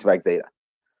wants the HVAC data.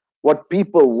 What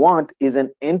people want is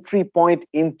an entry point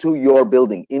into your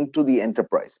building, into the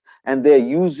enterprise. And they're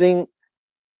using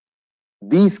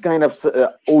these kind of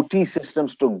OT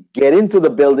systems to get into the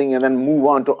building and then move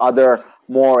on to other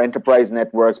more enterprise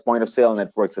networks, point of sale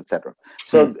networks, etc.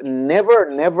 So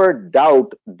never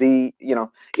doubt the, you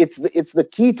know, it's the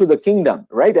key to the kingdom,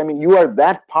 right? I mean, you are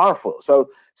that powerful. So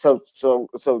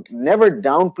never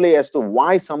downplay as to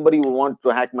why somebody will want to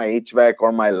hack my HVAC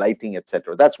or my lighting,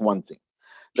 etc. That's one thing.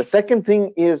 The second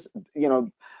thing is, you know,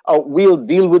 we'll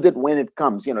deal with it when it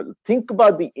comes. You know, think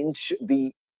about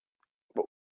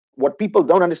what people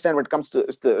don't understand when it comes to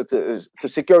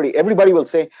security. Everybody will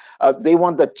say they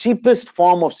want the cheapest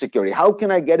form of security. How can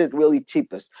I get it really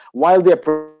cheapest while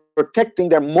they're protecting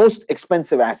their most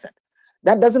expensive asset?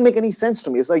 That doesn't make any sense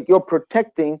to me. It's like you're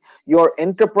protecting your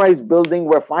enterprise building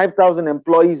where 5,000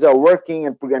 employees are working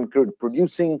and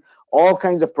producing all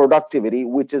kinds of productivity,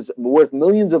 which is worth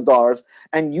millions of dollars,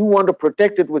 and you want to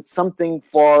protect it with something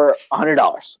for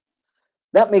 $100.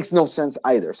 That makes no sense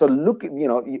either. So look, you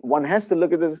know, one has to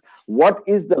look at this. What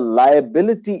is the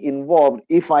liability involved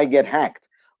if I get hacked?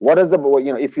 What is the,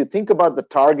 you know, if you think about the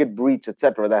Target breach,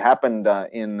 etc., that happened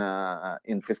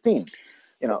in 15,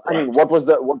 you know, I mean, what was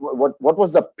the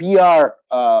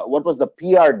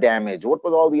PR damage? What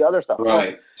was all the other stuff?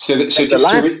 Right. So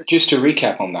just to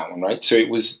recap on that one, right? So it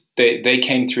was they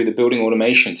came through the building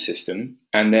automation system,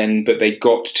 but they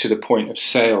got to the point of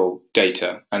sale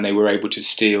data, and they were able to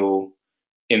steal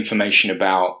information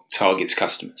about Target's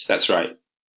customers. That's right.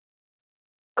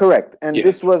 Correct. And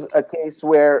this was a case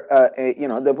where, you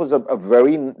know, there was a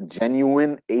very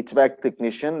genuine HVAC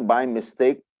technician by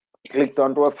mistake clicked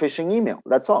onto a phishing email.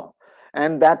 That's all.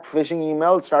 And that phishing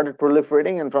email started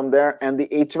proliferating, and from there, and the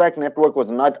HVAC network was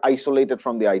not isolated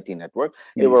from the IT network.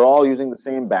 They were all using the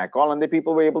same backhaul, and the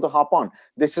people were able to hop on.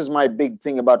 This is my big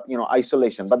thing about, you know,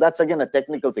 isolation. But that's, again, a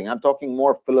technical thing. I'm talking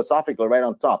more philosophical right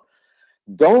on top.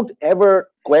 don't ever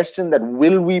question that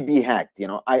will we be hacked.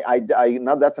 I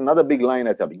now that's another big line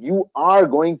I tell you. You are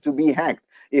going to be hacked.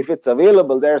 If it's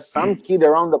available, there's some kid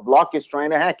around the block is trying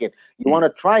to hack it. You want to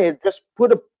try it, just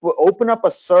open up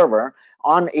a server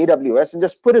on AWS and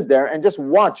just put it there and just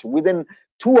watch. Within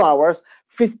 2 hours,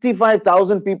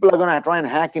 55,000 people are going to try and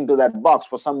hack into that box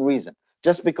for some reason,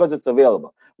 just because it's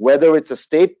available. Whether it's a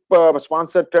state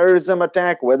sponsored terrorism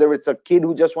attack, whether it's a kid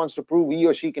who just wants to prove he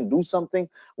or she can do something,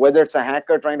 whether it's a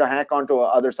hacker trying to hack onto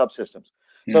other subsystems.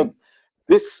 So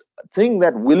this thing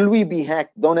that will we be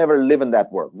hacked, don't ever live in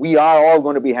that world. We are all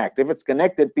going to be hacked. If it's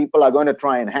connected, people are going to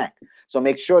try and hack. So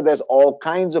make sure there's all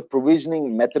kinds of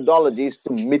provisioning methodologies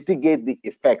to mitigate the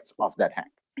effects of that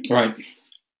hack. Right.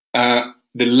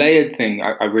 The layered thing,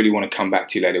 I really want to come back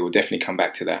to later. We'll definitely come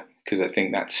back to that, because I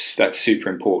think that's super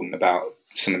important about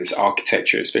some of this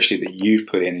architecture, especially that you've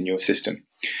put in your system.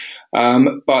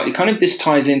 But it kind of this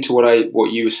ties into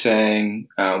what you were saying,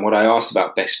 what I asked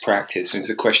about best practice. It was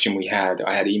a question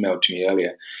I had emailed to me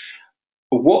earlier.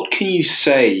 What can you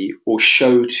say or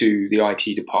show to the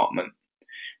IT department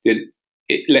that,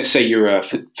 let's say you're a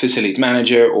facilities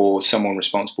manager or someone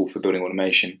responsible for building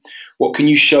automation, what can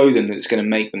you show them that's going to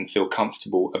make them feel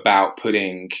comfortable about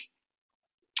putting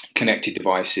connected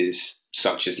devices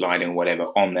such as lighting or whatever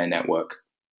on their network?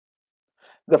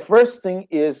 The first thing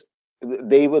is,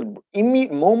 they will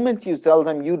moment you tell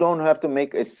them you don't have to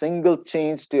make a single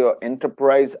change to your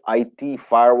enterprise IT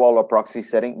firewall or proxy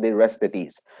setting, they rest at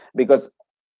ease. Because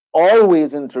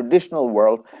always in traditional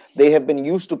world, they have been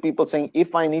used to people saying,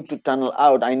 if I need to tunnel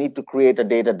out, I need to create a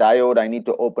data diode, I need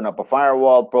to open up a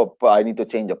firewall, I need to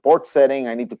change a port setting,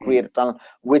 I need to create a tunnel,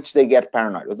 which they get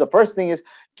paranoid. The first thing is,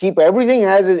 keep everything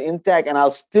as is intact, and I'll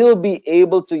still be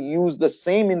able to use the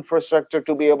same infrastructure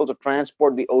to be able to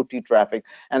transport the OT traffic.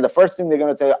 And the first thing they're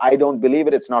going to say, I don't believe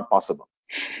it, it's not possible.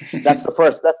 That's the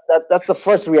first. That's the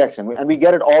first reaction, and we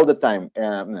get it all the time.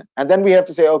 And then we have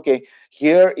to say, okay,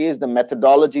 here is the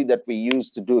methodology that we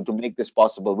use to make this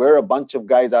possible. We're a bunch of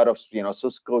guys out of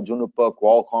Cisco, Juniper,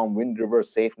 Qualcomm, Wind River,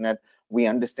 SafeNet. We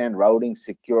understand routing,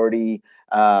 security,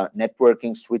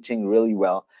 networking, switching really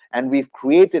well, and we've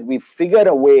figured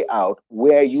a way out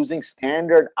where using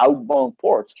standard outbound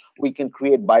ports we can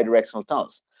create bidirectional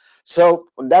tunnels. So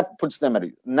that puts them at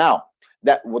ease. Now,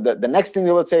 the next thing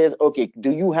they will say is, okay, do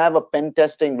you have a pen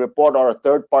testing report or a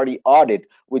third-party audit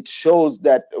which shows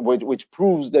that, which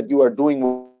proves that you are doing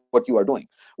what you are doing?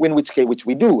 In which case, which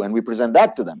we do, and we present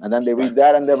that to them, and then they read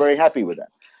that and they're very happy with that.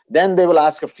 Then they will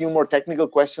ask a few more technical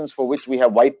questions for which we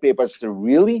have white papers to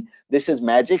really, this is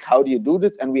magic, how do you do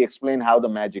this? And we explain how the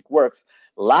magic works.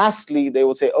 Lastly, they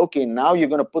will say, okay, now you're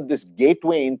going to put this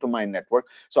gateway into my network.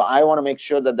 So I want to make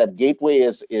sure that that gateway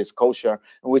is kosher,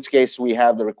 in which case we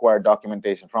have the required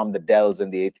documentation from the Dells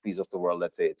and the HPs of the world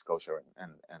that say it's kosher.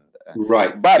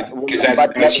 Right. But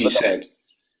As you said,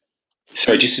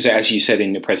 sorry, just to say, as you said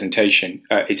in the presentation,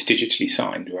 it's digitally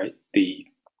signed, right?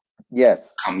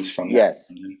 Yes. Comes from yes.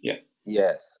 that. Yeah.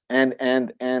 Yes,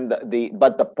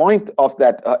 but the point of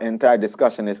that entire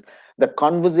discussion is the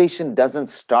conversation doesn't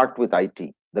start with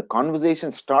IT. The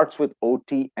conversation starts with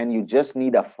OT, and you just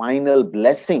need a final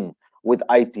blessing with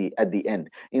IT at the end.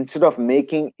 Instead of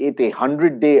making it a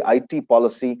 100-day IT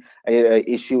policy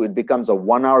issue, it becomes a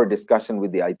 1-hour discussion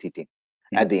with the IT team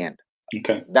at the end.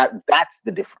 Okay, that's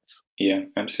the difference. Yeah,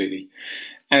 absolutely.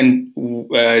 And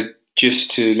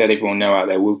just to let everyone know out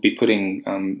there, we'll be putting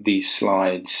these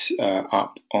slides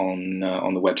up on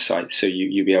the website, so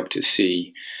you'll be able to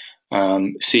see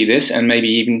this and maybe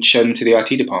even show them to the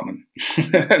IT department.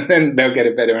 And then they'll get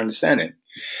a better understanding.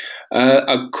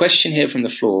 A question here from the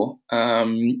floor.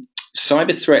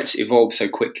 Cyber threats evolve so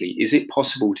quickly. Is it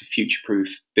possible to future-proof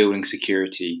building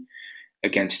security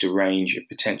against a range of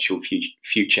potential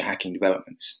future hacking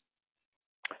developments?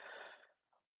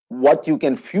 What you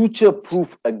can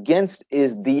future-proof against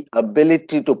is the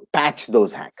ability to patch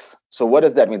those hacks. So what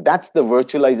does that mean? That's the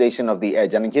virtualization of the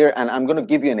edge. And I'm going to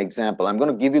give you an example. I'm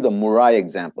going to give you the Murai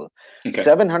example. Okay.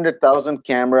 700,000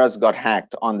 cameras got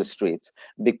hacked on the streets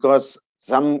because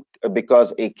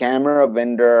a camera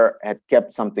vendor had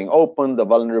kept something open, the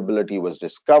vulnerability was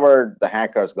discovered, the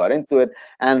hackers got into it,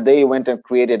 and they went and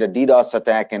created a DDoS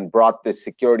attack and brought the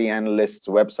security analyst's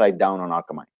website down on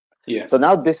Akamai. Yeah. So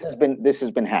now this has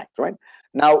been hacked, right?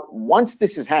 Now, once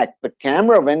this is hacked, the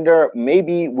camera vendor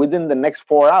maybe within the next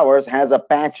 4 hours has a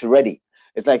patch ready.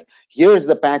 It's like, here's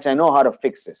the patch, I know how to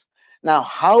fix this. Now,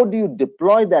 how do you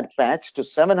deploy that patch to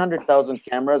 700,000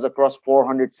 cameras across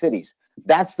 400 cities?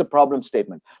 That's the problem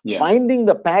statement. Yeah. Finding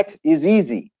the patch is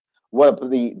easy. Well,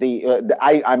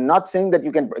 I'm not saying that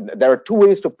you can. There are two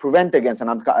ways to prevent against, and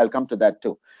I'll come to that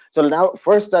too. So now,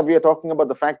 first, we are talking about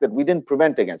the fact that we didn't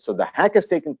prevent against. So the hack has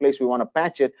taken place. We want to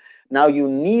patch it. Now you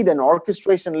need an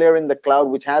orchestration layer in the cloud,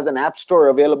 which has an app store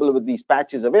available with these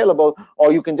patches available,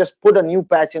 or you can just put a new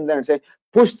patch in there and say,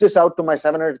 push this out to my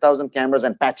 700,000 cameras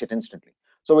and patch it instantly.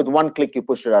 So with one click, you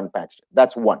pushed it out and patched it.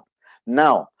 That's one.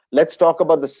 Now let's talk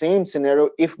about the same scenario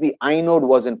if the inode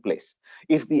was in place.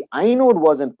 If the inode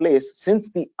was in place, since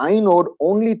the inode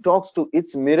only talks to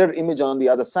its mirror image on the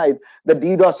other side, the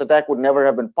DDoS attack would never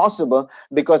have been possible,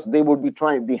 because they would be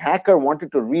trying, the hacker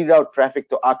wanted to reroute traffic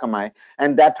to Akamai,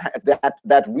 and that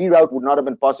reroute would not have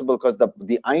been possible, because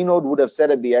the inode would have said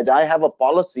at the edge, I have a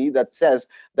policy that says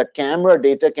the camera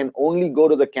data can only go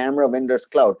to the camera vendor's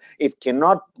cloud. It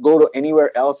cannot go to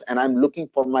anywhere else, and I'm looking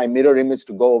for my mirror image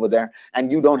to go over there,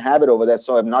 and you don't have it over there,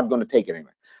 so I'm not going to take it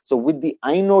anywhere. So with the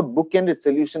inode bookended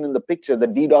solution in the picture, the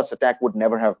DDoS attack would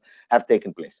never have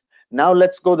taken place. Now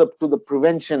let's go to the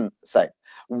prevention side.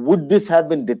 Would this have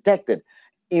been detected?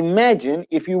 Imagine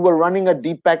if you were running a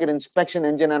deep packet inspection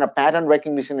engine and a pattern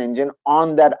recognition engine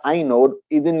on that inode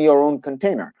within your own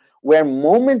container, where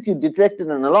moment you detected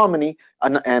an anomaly,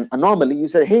 you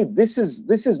said, hey, this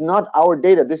is not our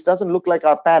data. This doesn't look like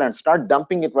our pattern. Start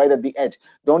dumping it right at the edge.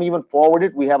 Don't even forward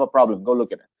it. We have a problem. Go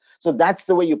look at it. So that's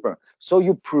the way you prevent. So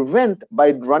you prevent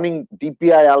by running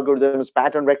DPI algorithms,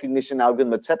 pattern recognition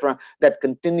algorithms, etc., that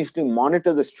continuously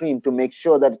monitor the stream to make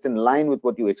sure that it's in line with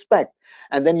what you expect.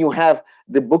 And then you have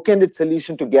the bookended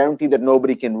solution to guarantee that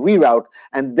nobody can reroute.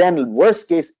 And then worst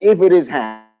case, if it is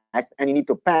hacked and you need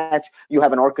to patch, you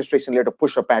have an orchestration layer to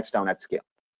push a patch down at scale.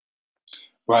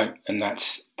 Right, and that,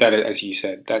 as you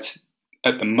said, that's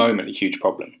at the moment a huge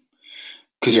problem,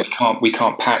 because Yes. we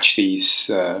can't patch these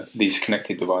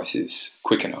connected devices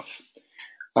quick enough.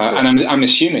 And I'm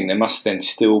assuming there must then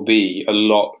still be a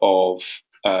lot of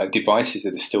devices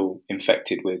that are still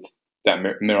infected with that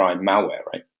Mirai malware,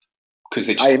 right? Because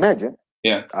they just, I imagine.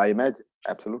 yeah, I imagine.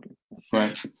 Absolutely.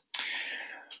 right.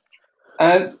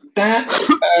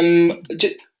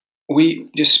 We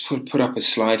just put up a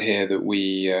slide here that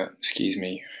we, excuse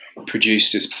me,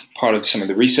 produced as part of some of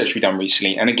the research we've done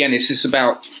recently. And again, this is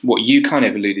about what you kind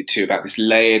of alluded to about this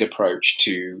layered approach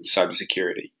to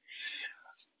cybersecurity.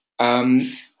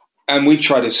 And we've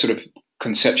tried to sort of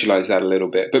conceptualize that a little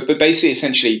bit. But basically,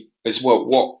 essentially, as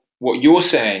well, what you're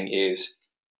saying is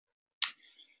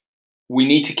we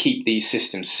need to keep these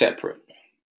systems separate.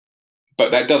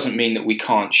 But that doesn't mean that we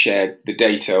can't share the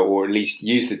data, or at least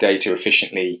use the data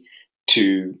efficiently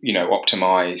to,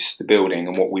 optimize the building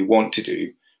and what we want to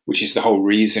do, which is the whole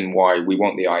reason why we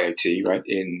want the IoT, right,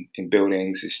 in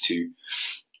buildings, is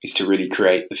to really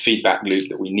create the feedback loop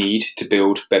that we need to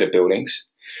build better buildings.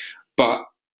 But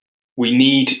we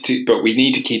need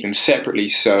to keep them separately,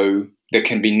 so there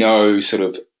can be no sort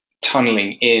of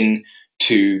tunneling in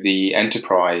to the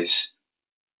enterprise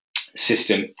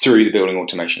system through the building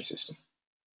automation system.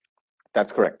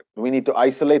 That's correct. We need to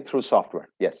isolate through software.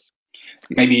 Yes.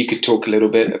 Maybe you could talk a little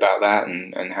bit about that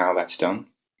and how that's done.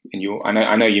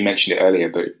 I know you mentioned it earlier,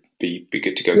 but it'd be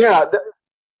good to go through.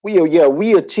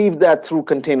 We achieve that through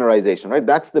containerization, right?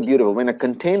 That's the beautiful. When a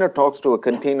container talks to a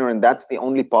container, and that's the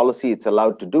only policy it's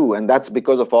allowed to do, and that's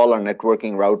because of all our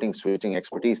networking, routing, switching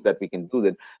expertise that we can do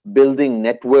that, building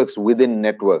networks within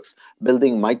networks,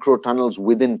 building micro tunnels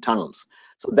within tunnels.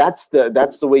 So that's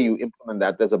the way you implement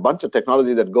that. There's a bunch of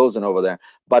technology that goes in over there,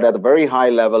 but at a very high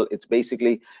level, it's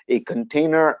basically a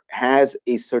container has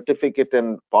a certificate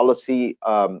and policy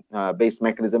based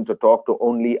mechanism to talk to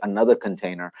only another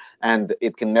container, and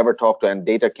it can never talk to, and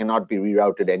data cannot be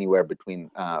rerouted anywhere between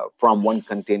from one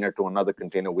container to another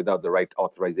container without the right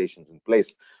authorizations in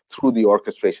place through the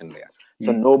orchestration layer.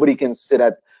 So nobody can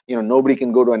nobody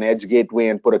can go to an edge gateway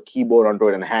and put a keyboard onto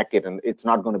it and hack it, and it's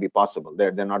not going to be possible.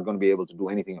 They're not going to be able to do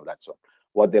anything of that sort.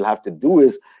 What they'll have to do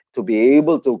is, to be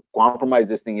able to compromise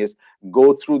this thing, is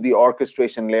go through the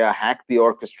orchestration layer, hack the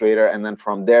orchestrator, and then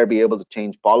from there be able to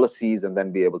change policies and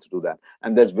then be able to do that.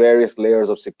 And there's various layers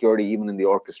of security even in the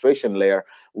orchestration layer,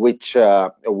 which they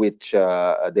would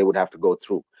have to go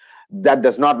through. That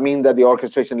does not mean that the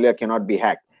orchestration layer cannot be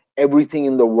hacked. Everything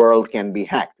in the world can be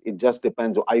hacked. It just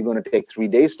depends. Are you going to take 3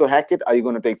 days to hack it? Are you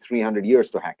going to take 300 years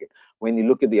to hack it? When you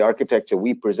look at the architecture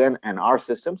we present and our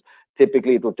systems,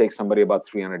 typically it would take somebody about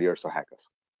 300 years to hack us.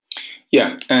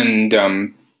 Yeah, and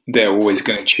they're always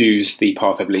going to choose the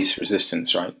path of least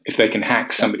resistance, right? If they can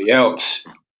hack somebody else,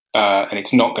 and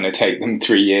it's not going to take them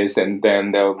 3 years, then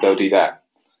they'll do that.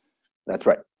 That's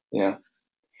right. Yeah.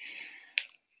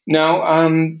 Now,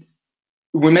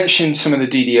 we mentioned some of the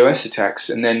DDoS attacks,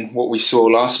 and then what we saw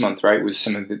last month, right, was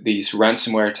some of these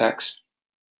ransomware attacks.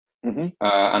 and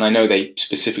I know they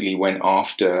specifically went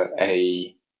after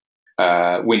a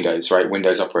Windows, right?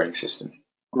 Windows operating system.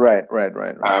 Right.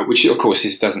 Which of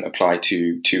course doesn't apply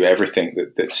to everything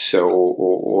that's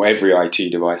or every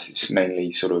IT device. It's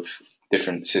mainly sort of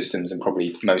different systems and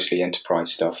probably mostly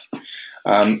enterprise stuff.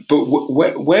 But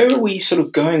where are we sort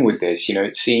of going with this? You know,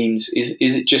 it seems is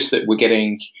it just that we're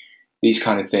getting these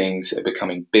kind of things are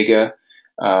becoming bigger?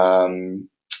 I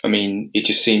mean, it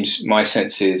just seems my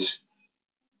sense is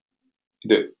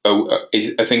that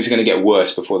are things going to get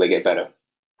worse before they get better?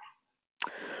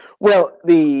 Well,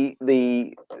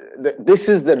 this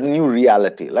is the new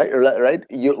reality, right? Right?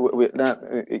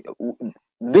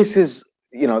 This is,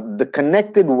 the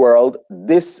connected world.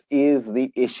 This is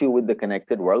the issue with the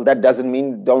connected world. That doesn't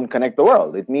mean don't connect the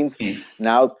world. It means Mm.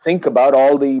 now think about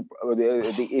all the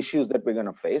issues that we're going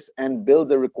to face and build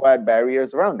the required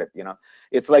barriers around it.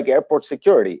 It's like airport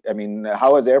security. I mean,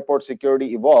 how has airport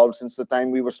security evolved since the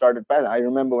time we were started? I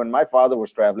remember when my father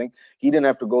was traveling, he didn't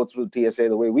have to go through TSA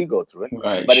the way we go through it,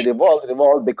 Right. but it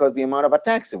evolved because the amount of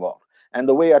attacks evolved and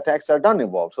the way attacks are done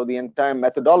evolved. So the entire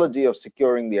methodology of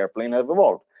securing the airplane have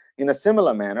evolved. In a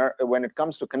similar manner, when it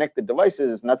comes to connected devices,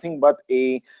 it's nothing but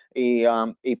a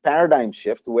paradigm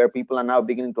shift where people are now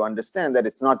beginning to understand that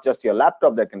it's not just your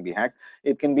laptop that can be hacked.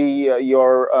 It can be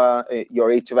your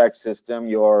HVAC system,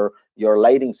 your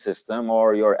lighting system,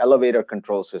 or your elevator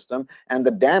control system. And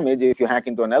the damage, if you hack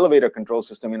into an elevator control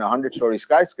system in a 100-story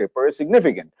skyscraper, is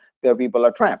significant. There people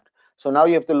are trapped. So now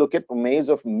you have to look at ways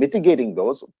of mitigating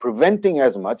those, preventing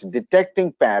as much,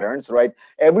 detecting patterns, right?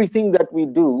 Everything that we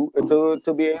do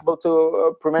to be able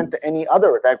to prevent any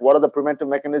other attack. What are the preventive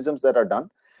mechanisms that are done?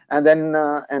 And then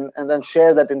and then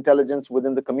share that intelligence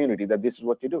within the community that this is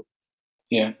what you do.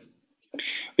 Yeah.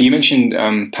 You mentioned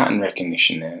pattern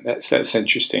recognition there. That's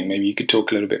interesting. Maybe you could talk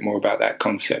a little bit more about that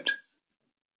concept.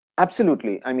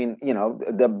 Absolutely. I mean,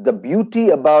 the beauty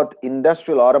about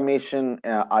industrial automation,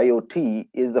 IoT,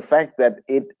 is the fact that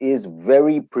it is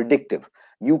very predictive.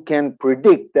 You can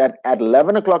predict that at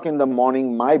 11 o'clock in the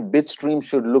morning, my bit stream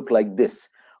should look like this.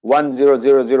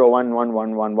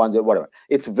 10001111110, whatever.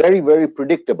 It's very, very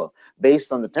predictable.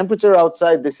 Based on the temperature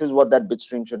outside, this is what that bit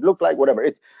stream should look like, whatever.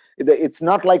 It's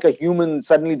not like a human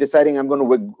suddenly deciding I'm going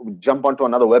to jump onto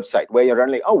another website where you're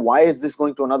like, oh, why is this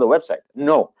going to another website?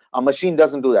 No, a machine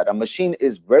doesn't do that. A machine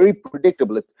is very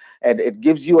predictable, and it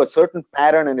gives you a certain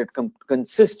pattern, and it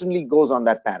consistently goes on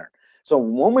that pattern. So the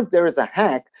moment there is a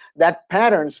hack, that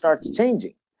pattern starts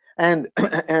changing. And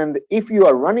and if you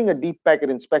are running a deep packet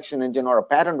inspection engine or a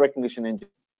pattern recognition engine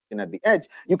at the edge,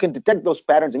 you can detect those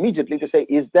patterns immediately to say,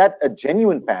 is that a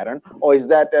genuine pattern, or is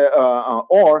that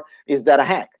a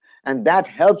hack? And that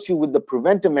helps you with the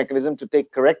preventive mechanism to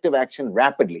take corrective action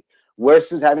rapidly,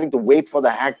 versus having to wait for the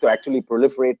hack to actually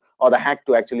proliferate or the hack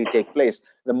to actually take place.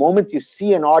 The moment you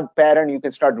see an odd pattern, you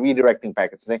can start redirecting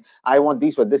packets, saying, I want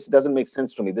these, but this doesn't make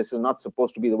sense to me. This is not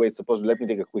supposed to be the way it's supposed to. Let me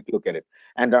take a quick look at it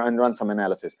and run some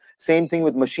analysis. Same thing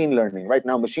with machine learning. Right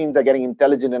now, machines are getting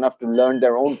intelligent enough to learn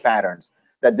their own patterns,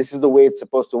 that this is the way it's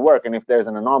supposed to work. And if there's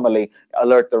an anomaly,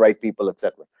 alert the right people,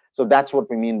 etc. So that's what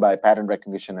we mean by pattern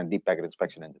recognition and deep packet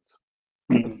inspection engines.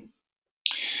 Mm.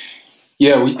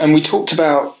 Yeah, we talked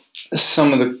about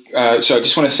some of the. So I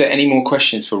just want to say, any more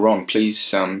questions for Ron? Please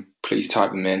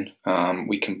type them in.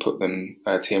 We can put them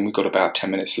to him. We've got about 10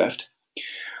 minutes left.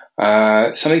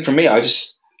 Something from me. I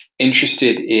just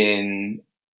interested in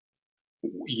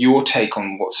your take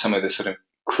on what some of the sort of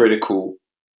critical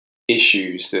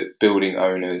issues that building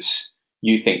owners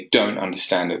you think don't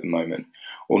understand at the moment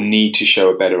or need to show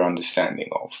a better understanding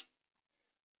of.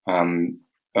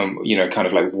 Kind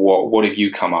of like what have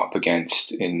you come up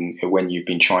against in when you've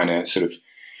been trying to sort of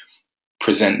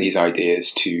present these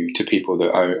ideas to people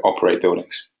that operate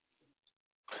buildings?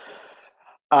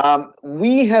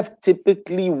 We have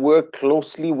typically worked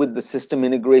closely with the system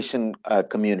integration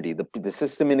community, the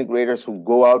system integrators who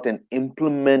go out and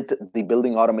implement the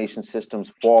building automation systems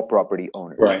for property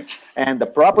owners. Right. And the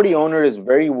property owner is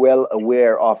very well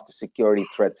aware of the security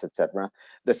threats, etc.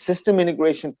 The system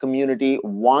integration community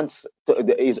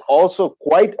is also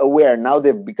quite aware. Now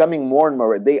they're becoming more and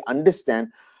more. They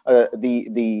understand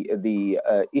the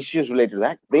issues related to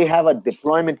that. They have a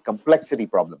deployment complexity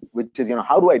problem, which is,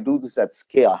 how do I do this at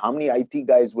scale? How many IT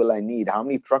guys will I need? How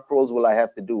many truck rolls will I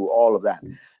have to do? All of that.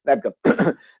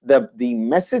 The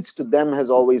message to them has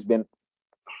always been,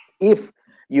 if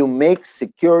you make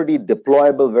security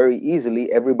deployable very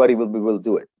easily, everybody will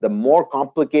do it. The more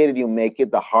complicated you make it,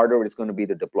 the harder it's going to be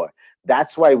to deploy.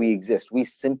 That's why we exist. We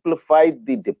simplified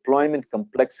the deployment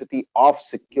complexity of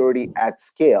security at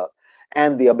scale.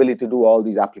 and the ability to do all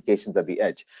these applications at the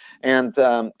edge. And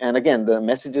again, the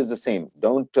message is the same.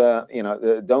 Don't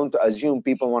assume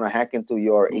people want to hack into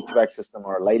your HVAC system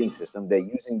or lighting system. They're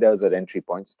using those as entry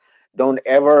points. Don't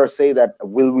ever say that,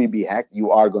 will we be hacked?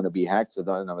 You are going to be hacked. So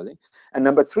that's another thing. And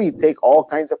number three, take all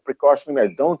kinds of precautionary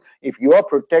measures. Don't, if you are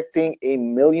protecting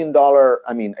 $1 million, a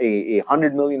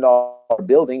 $100 million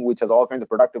building, which has all kinds of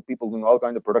productive people doing all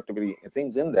kinds of productivity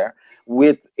things in there,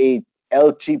 with a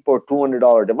cheap or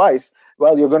 $200 device,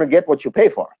 well, you're going to get what you pay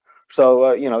for.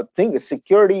 So, think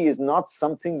security is not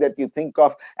something that you think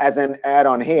of as an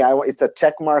add-on. Hey, it's a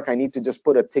check mark. I need to just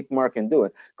put a tick mark and do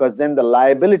it, because then the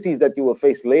liabilities that you will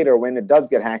face later when it does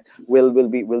get hacked will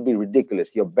be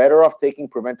ridiculous. You're better off taking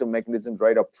preventive mechanisms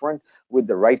right up front with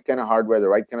the right kind of hardware, the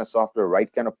right kind of software, right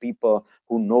kind of people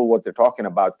who know what they're talking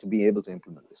about to be able to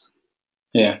implement this.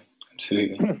 Yeah,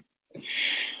 absolutely.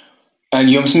 And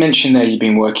you also mentioned that you've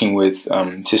been working with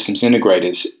systems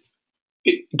integrators.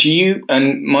 Do you,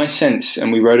 and my sense,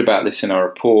 and we wrote about this in our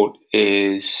report,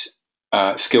 is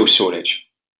skill shortage.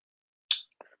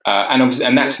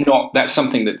 And that's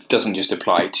something that doesn't just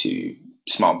apply to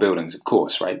smart buildings, of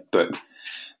course, right? But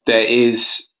there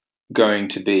is going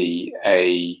to be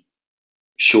a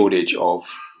shortage of,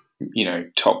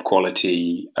 top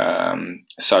quality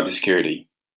cybersecurity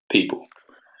people.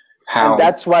 And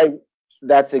How?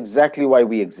 that's exactly why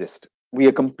we exist. We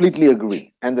completely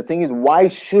agree. And the thing is, why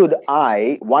should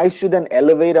an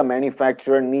elevator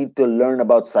manufacturer need to learn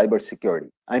about cybersecurity?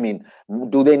 I mean,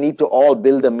 do they need to all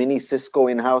build a mini Cisco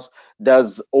in-house?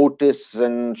 Does Otis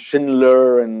and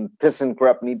Schindler and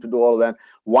ThyssenKrupp need to do all that?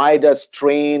 Why does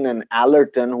Trane and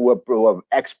Allerton, who are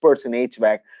experts in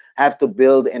HVAC, have to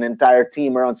build an entire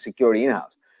team around security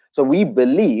in-house? So we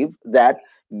believe that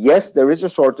yes, there is a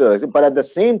shortage, but at the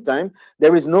same time,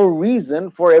 there is no reason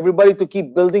for everybody to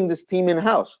keep building this team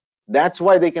in-house. That's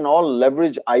why they can all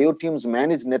leverage IoTeam's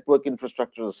managed network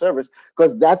infrastructure as a service,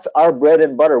 because that's our bread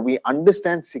and butter. We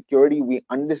understand security, we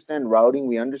understand routing,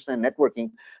 we understand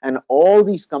networking, and all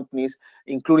these companies,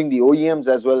 including the OEMs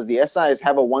as well as the SIs,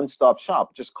 have a one-stop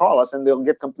shop. Just call us and they'll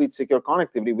get complete secure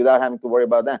connectivity without having to worry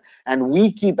about that. And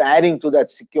we keep adding to that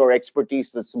secure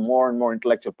expertise. That's more and more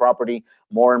intellectual property,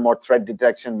 more and more threat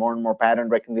detection, more and more pattern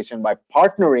recognition by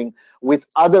partnering with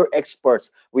other experts.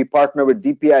 We partner with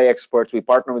DPI experts, we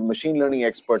partner with machine learning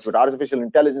experts, with artificial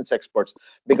intelligence experts,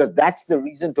 because that's the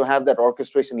reason to have that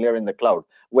orchestration layer in the cloud,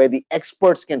 where the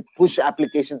experts can push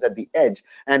applications at the edge,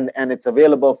 and it's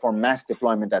available for mass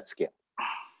deployment at scale.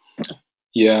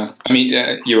 Yeah, I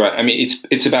mean, you're right. I mean,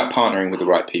 it's about partnering with the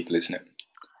right people, isn't it?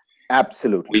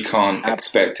 Absolutely. We can't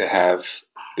expect to have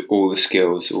all the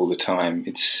skills all the time.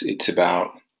 It's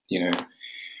about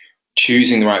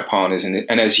choosing the right partners,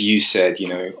 and as you said,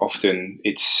 often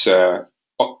it's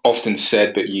often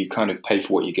said, but you kind of pay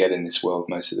for what you get in this world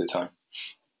most of the time.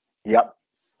 Yep.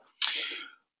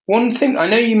 One thing I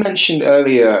know you mentioned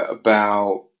earlier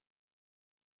about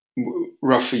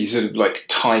roughly sort of like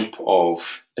type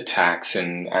of attacks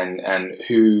and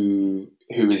who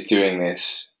is doing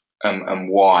this and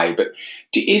why. But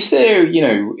is there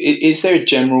is there a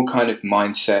general kind of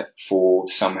mindset for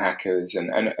some hackers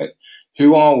and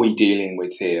who are we dealing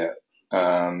with here?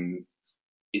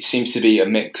 It seems to be a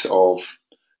mix of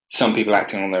some people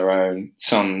acting on their own,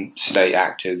 some state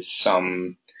actors,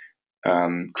 some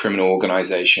criminal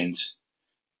organizations.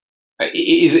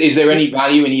 Is there any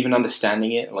value in even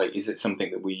understanding it? Like, is it something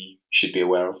that we should be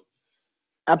aware of?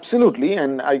 Absolutely,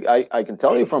 and I can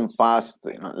tell you from past,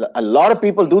 a lot of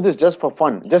people do this just for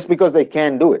fun, just because they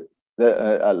can do it.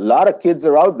 A lot of kids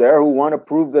are out there who want to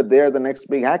prove that they're the next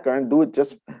big hacker and do it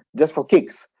just for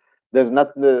kicks. There's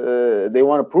not they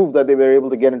want to prove that they were able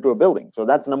to get into a building. So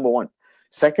that's number one.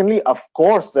 Secondly, of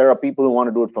course, there are people who want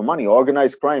to do it for money.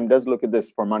 Organized crime does look at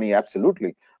this for money,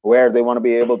 absolutely, where they want to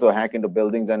be able to hack into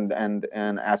buildings and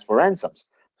ask for ransoms.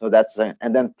 So that's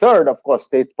and then third, of course,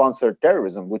 state-sponsored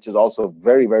terrorism, which is also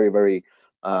very, very, very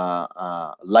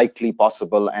likely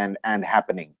possible and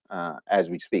happening as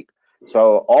we speak.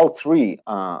 So all three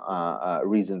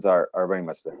reasons are very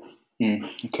much there.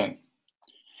 Okay.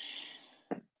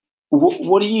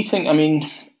 What do you think? I mean,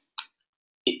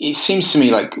 it seems to me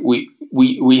like we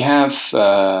have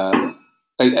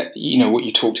what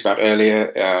you talked about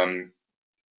earlier.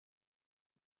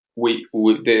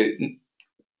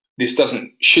 This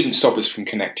shouldn't stop us from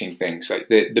connecting things. Like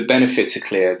the benefits are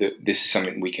clear that this is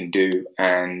something we can do,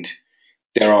 and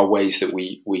there are ways that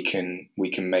we can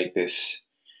make this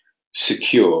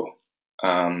secure.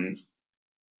 But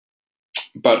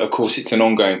of course, it's an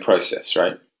ongoing process,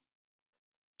 right?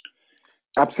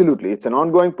 Absolutely, it's an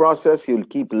ongoing process. You'll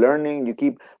keep learning.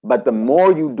 But the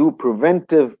more you do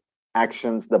preventive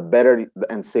actions, the better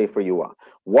and safer you are.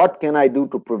 What can I do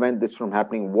to prevent this from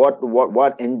happening? What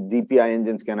DPI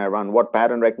engines can I run? What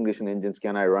pattern recognition engines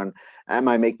can I run? Am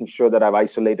I making sure that I've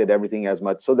isolated everything as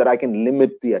much so that I can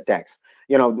limit the attacks?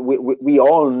 You know, we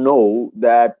all know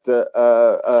that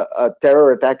a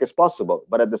terror attack is possible,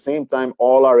 but at the same time,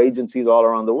 all our agencies all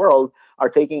around the world are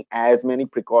taking as many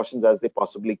precautions as they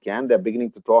possibly can. They're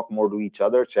beginning to talk more to each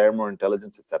other, share more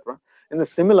intelligence, etc. In a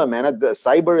similar manner, the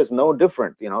cyber is no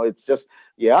different. You know, it's just,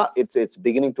 yeah, it's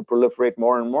beginning to proliferate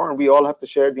more and more, and we all have to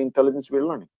share the intelligence we're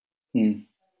learning. Mm.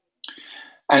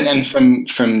 And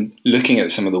from looking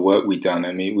at some of the work we've done,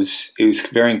 I mean, it was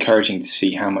very encouraging to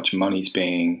see how much money's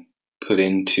being put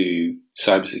into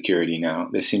cybersecurity now.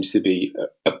 There seems to be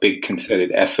a big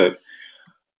concerted effort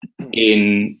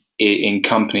in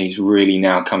companies really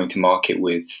now coming to market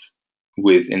with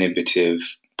innovative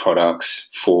products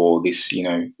for this, you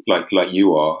know, like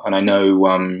you are. And I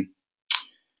know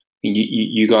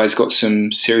you guys got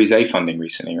some Series A funding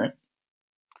recently, right?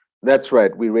 That's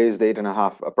right. We raised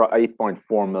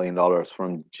 $8.4 million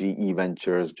from GE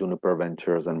Ventures, Juniper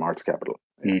Ventures, and Mars Capital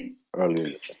earlier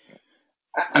this year.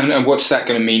 And what's that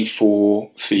going to mean for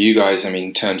you guys? I mean,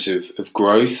 in terms of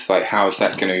growth, like how is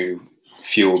that going to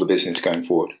fuel the business going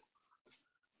forward?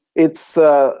 It's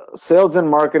sales and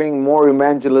marketing, more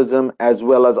evangelism, as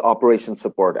well as operation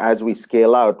support. As we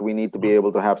scale out, we need to be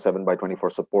able to have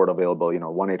 7x24 support available, you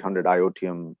know,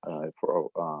 1-800-IOTM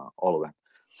for all of that.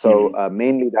 So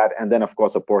mainly that, and then of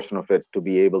course a portion of it to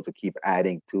be able to keep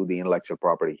adding to the intellectual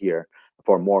property here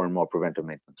for more and more preventive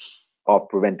maintenance of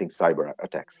preventing cyber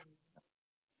attacks.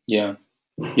 Yeah,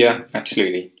 yeah,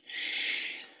 absolutely.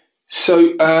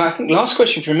 So I think last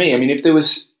question for me. I mean, if there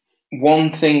was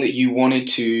one thing that you wanted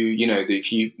to, you know, that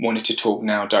if you wanted to talk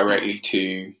now directly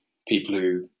to people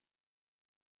who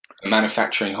are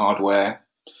manufacturing hardware,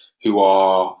 who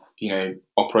are, you know,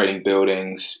 operating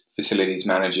buildings, facilities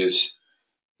managers,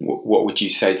 what would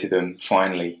you say to them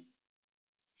finally?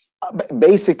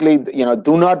 Basically, you know,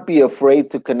 do not be afraid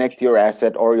to connect your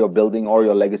asset or your building or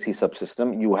your legacy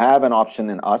subsystem. You have an option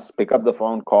in us. Pick up the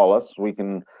phone, call us. We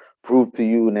can prove to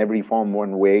you in every form,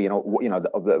 one way.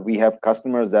 We have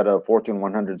customers that are Fortune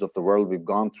 100s of the world. We've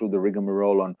gone through the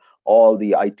rigmarole on all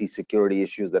the IT security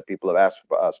issues that people have asked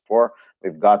us for.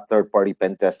 We've got third-party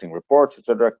pen testing reports,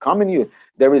 etc. Come and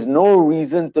there is no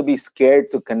reason to be scared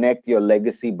to connect your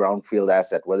legacy brownfield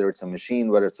asset, whether it's a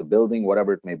machine, whether it's a building,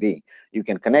 whatever it may be. You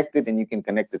can connect it, and you can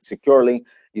connect it securely.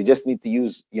 You just need to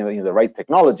use the right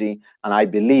technology, and I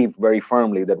believe very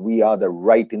firmly that we are the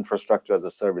right infrastructure as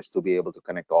a service to be able to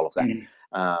connect all of that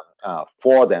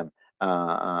for them.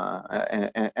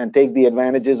 And take the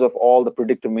advantages of all the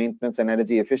predictive maintenance and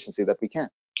energy efficiency that we can.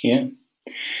 Yeah.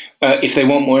 If they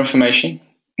want more information,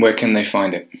 where can they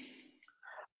find it?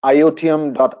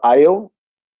 IoTium.io,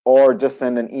 or just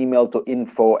send an email to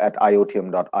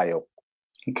info@iotium.io.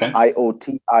 Okay.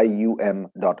 IoTium.io.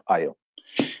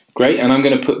 Great. And I'm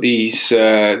going to put these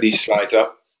slides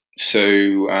up. So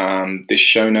the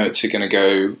show notes are going to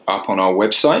go up on our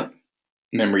website,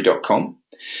 memory.com.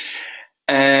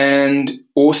 And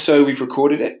also we've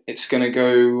recorded it. It's going to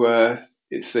go,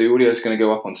 the audio is going to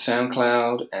go up on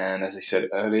SoundCloud. And as I said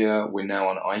earlier, we're now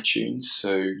on iTunes,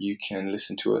 so you can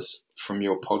listen to us from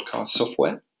your podcast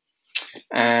software.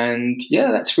 And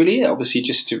yeah, that's really it. Obviously,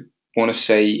 just to want to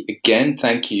say again,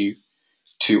 thank you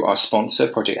to our sponsor,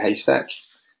 Project Haystack.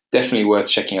 Definitely worth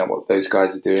checking out what those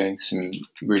guys are doing. Some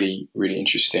really, really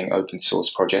interesting open source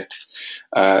project.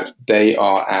 They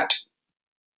are at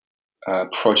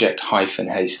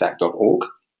project-haystack.org.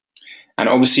 And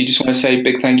obviously, just want to say a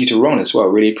big thank you to Ron as well.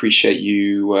 Really appreciate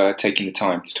you taking the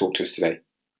time to talk to us today.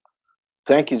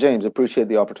 Thank you, James. Appreciate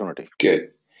the opportunity. Good.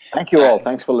 Thank you all.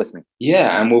 Thanks for listening.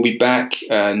 Yeah, and we'll be back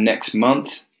next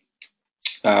month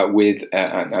with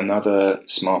another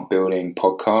smart building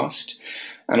podcast.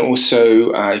 And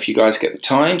also, if you guys get the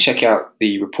time, check out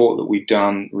the report that we've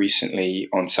done recently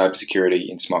on cybersecurity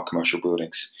in smart commercial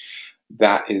buildings.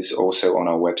 That is also on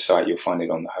our website. You'll find it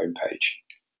on the homepage.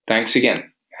 Thanks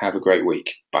again. Have a great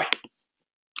week. Bye.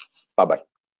 Bye-bye.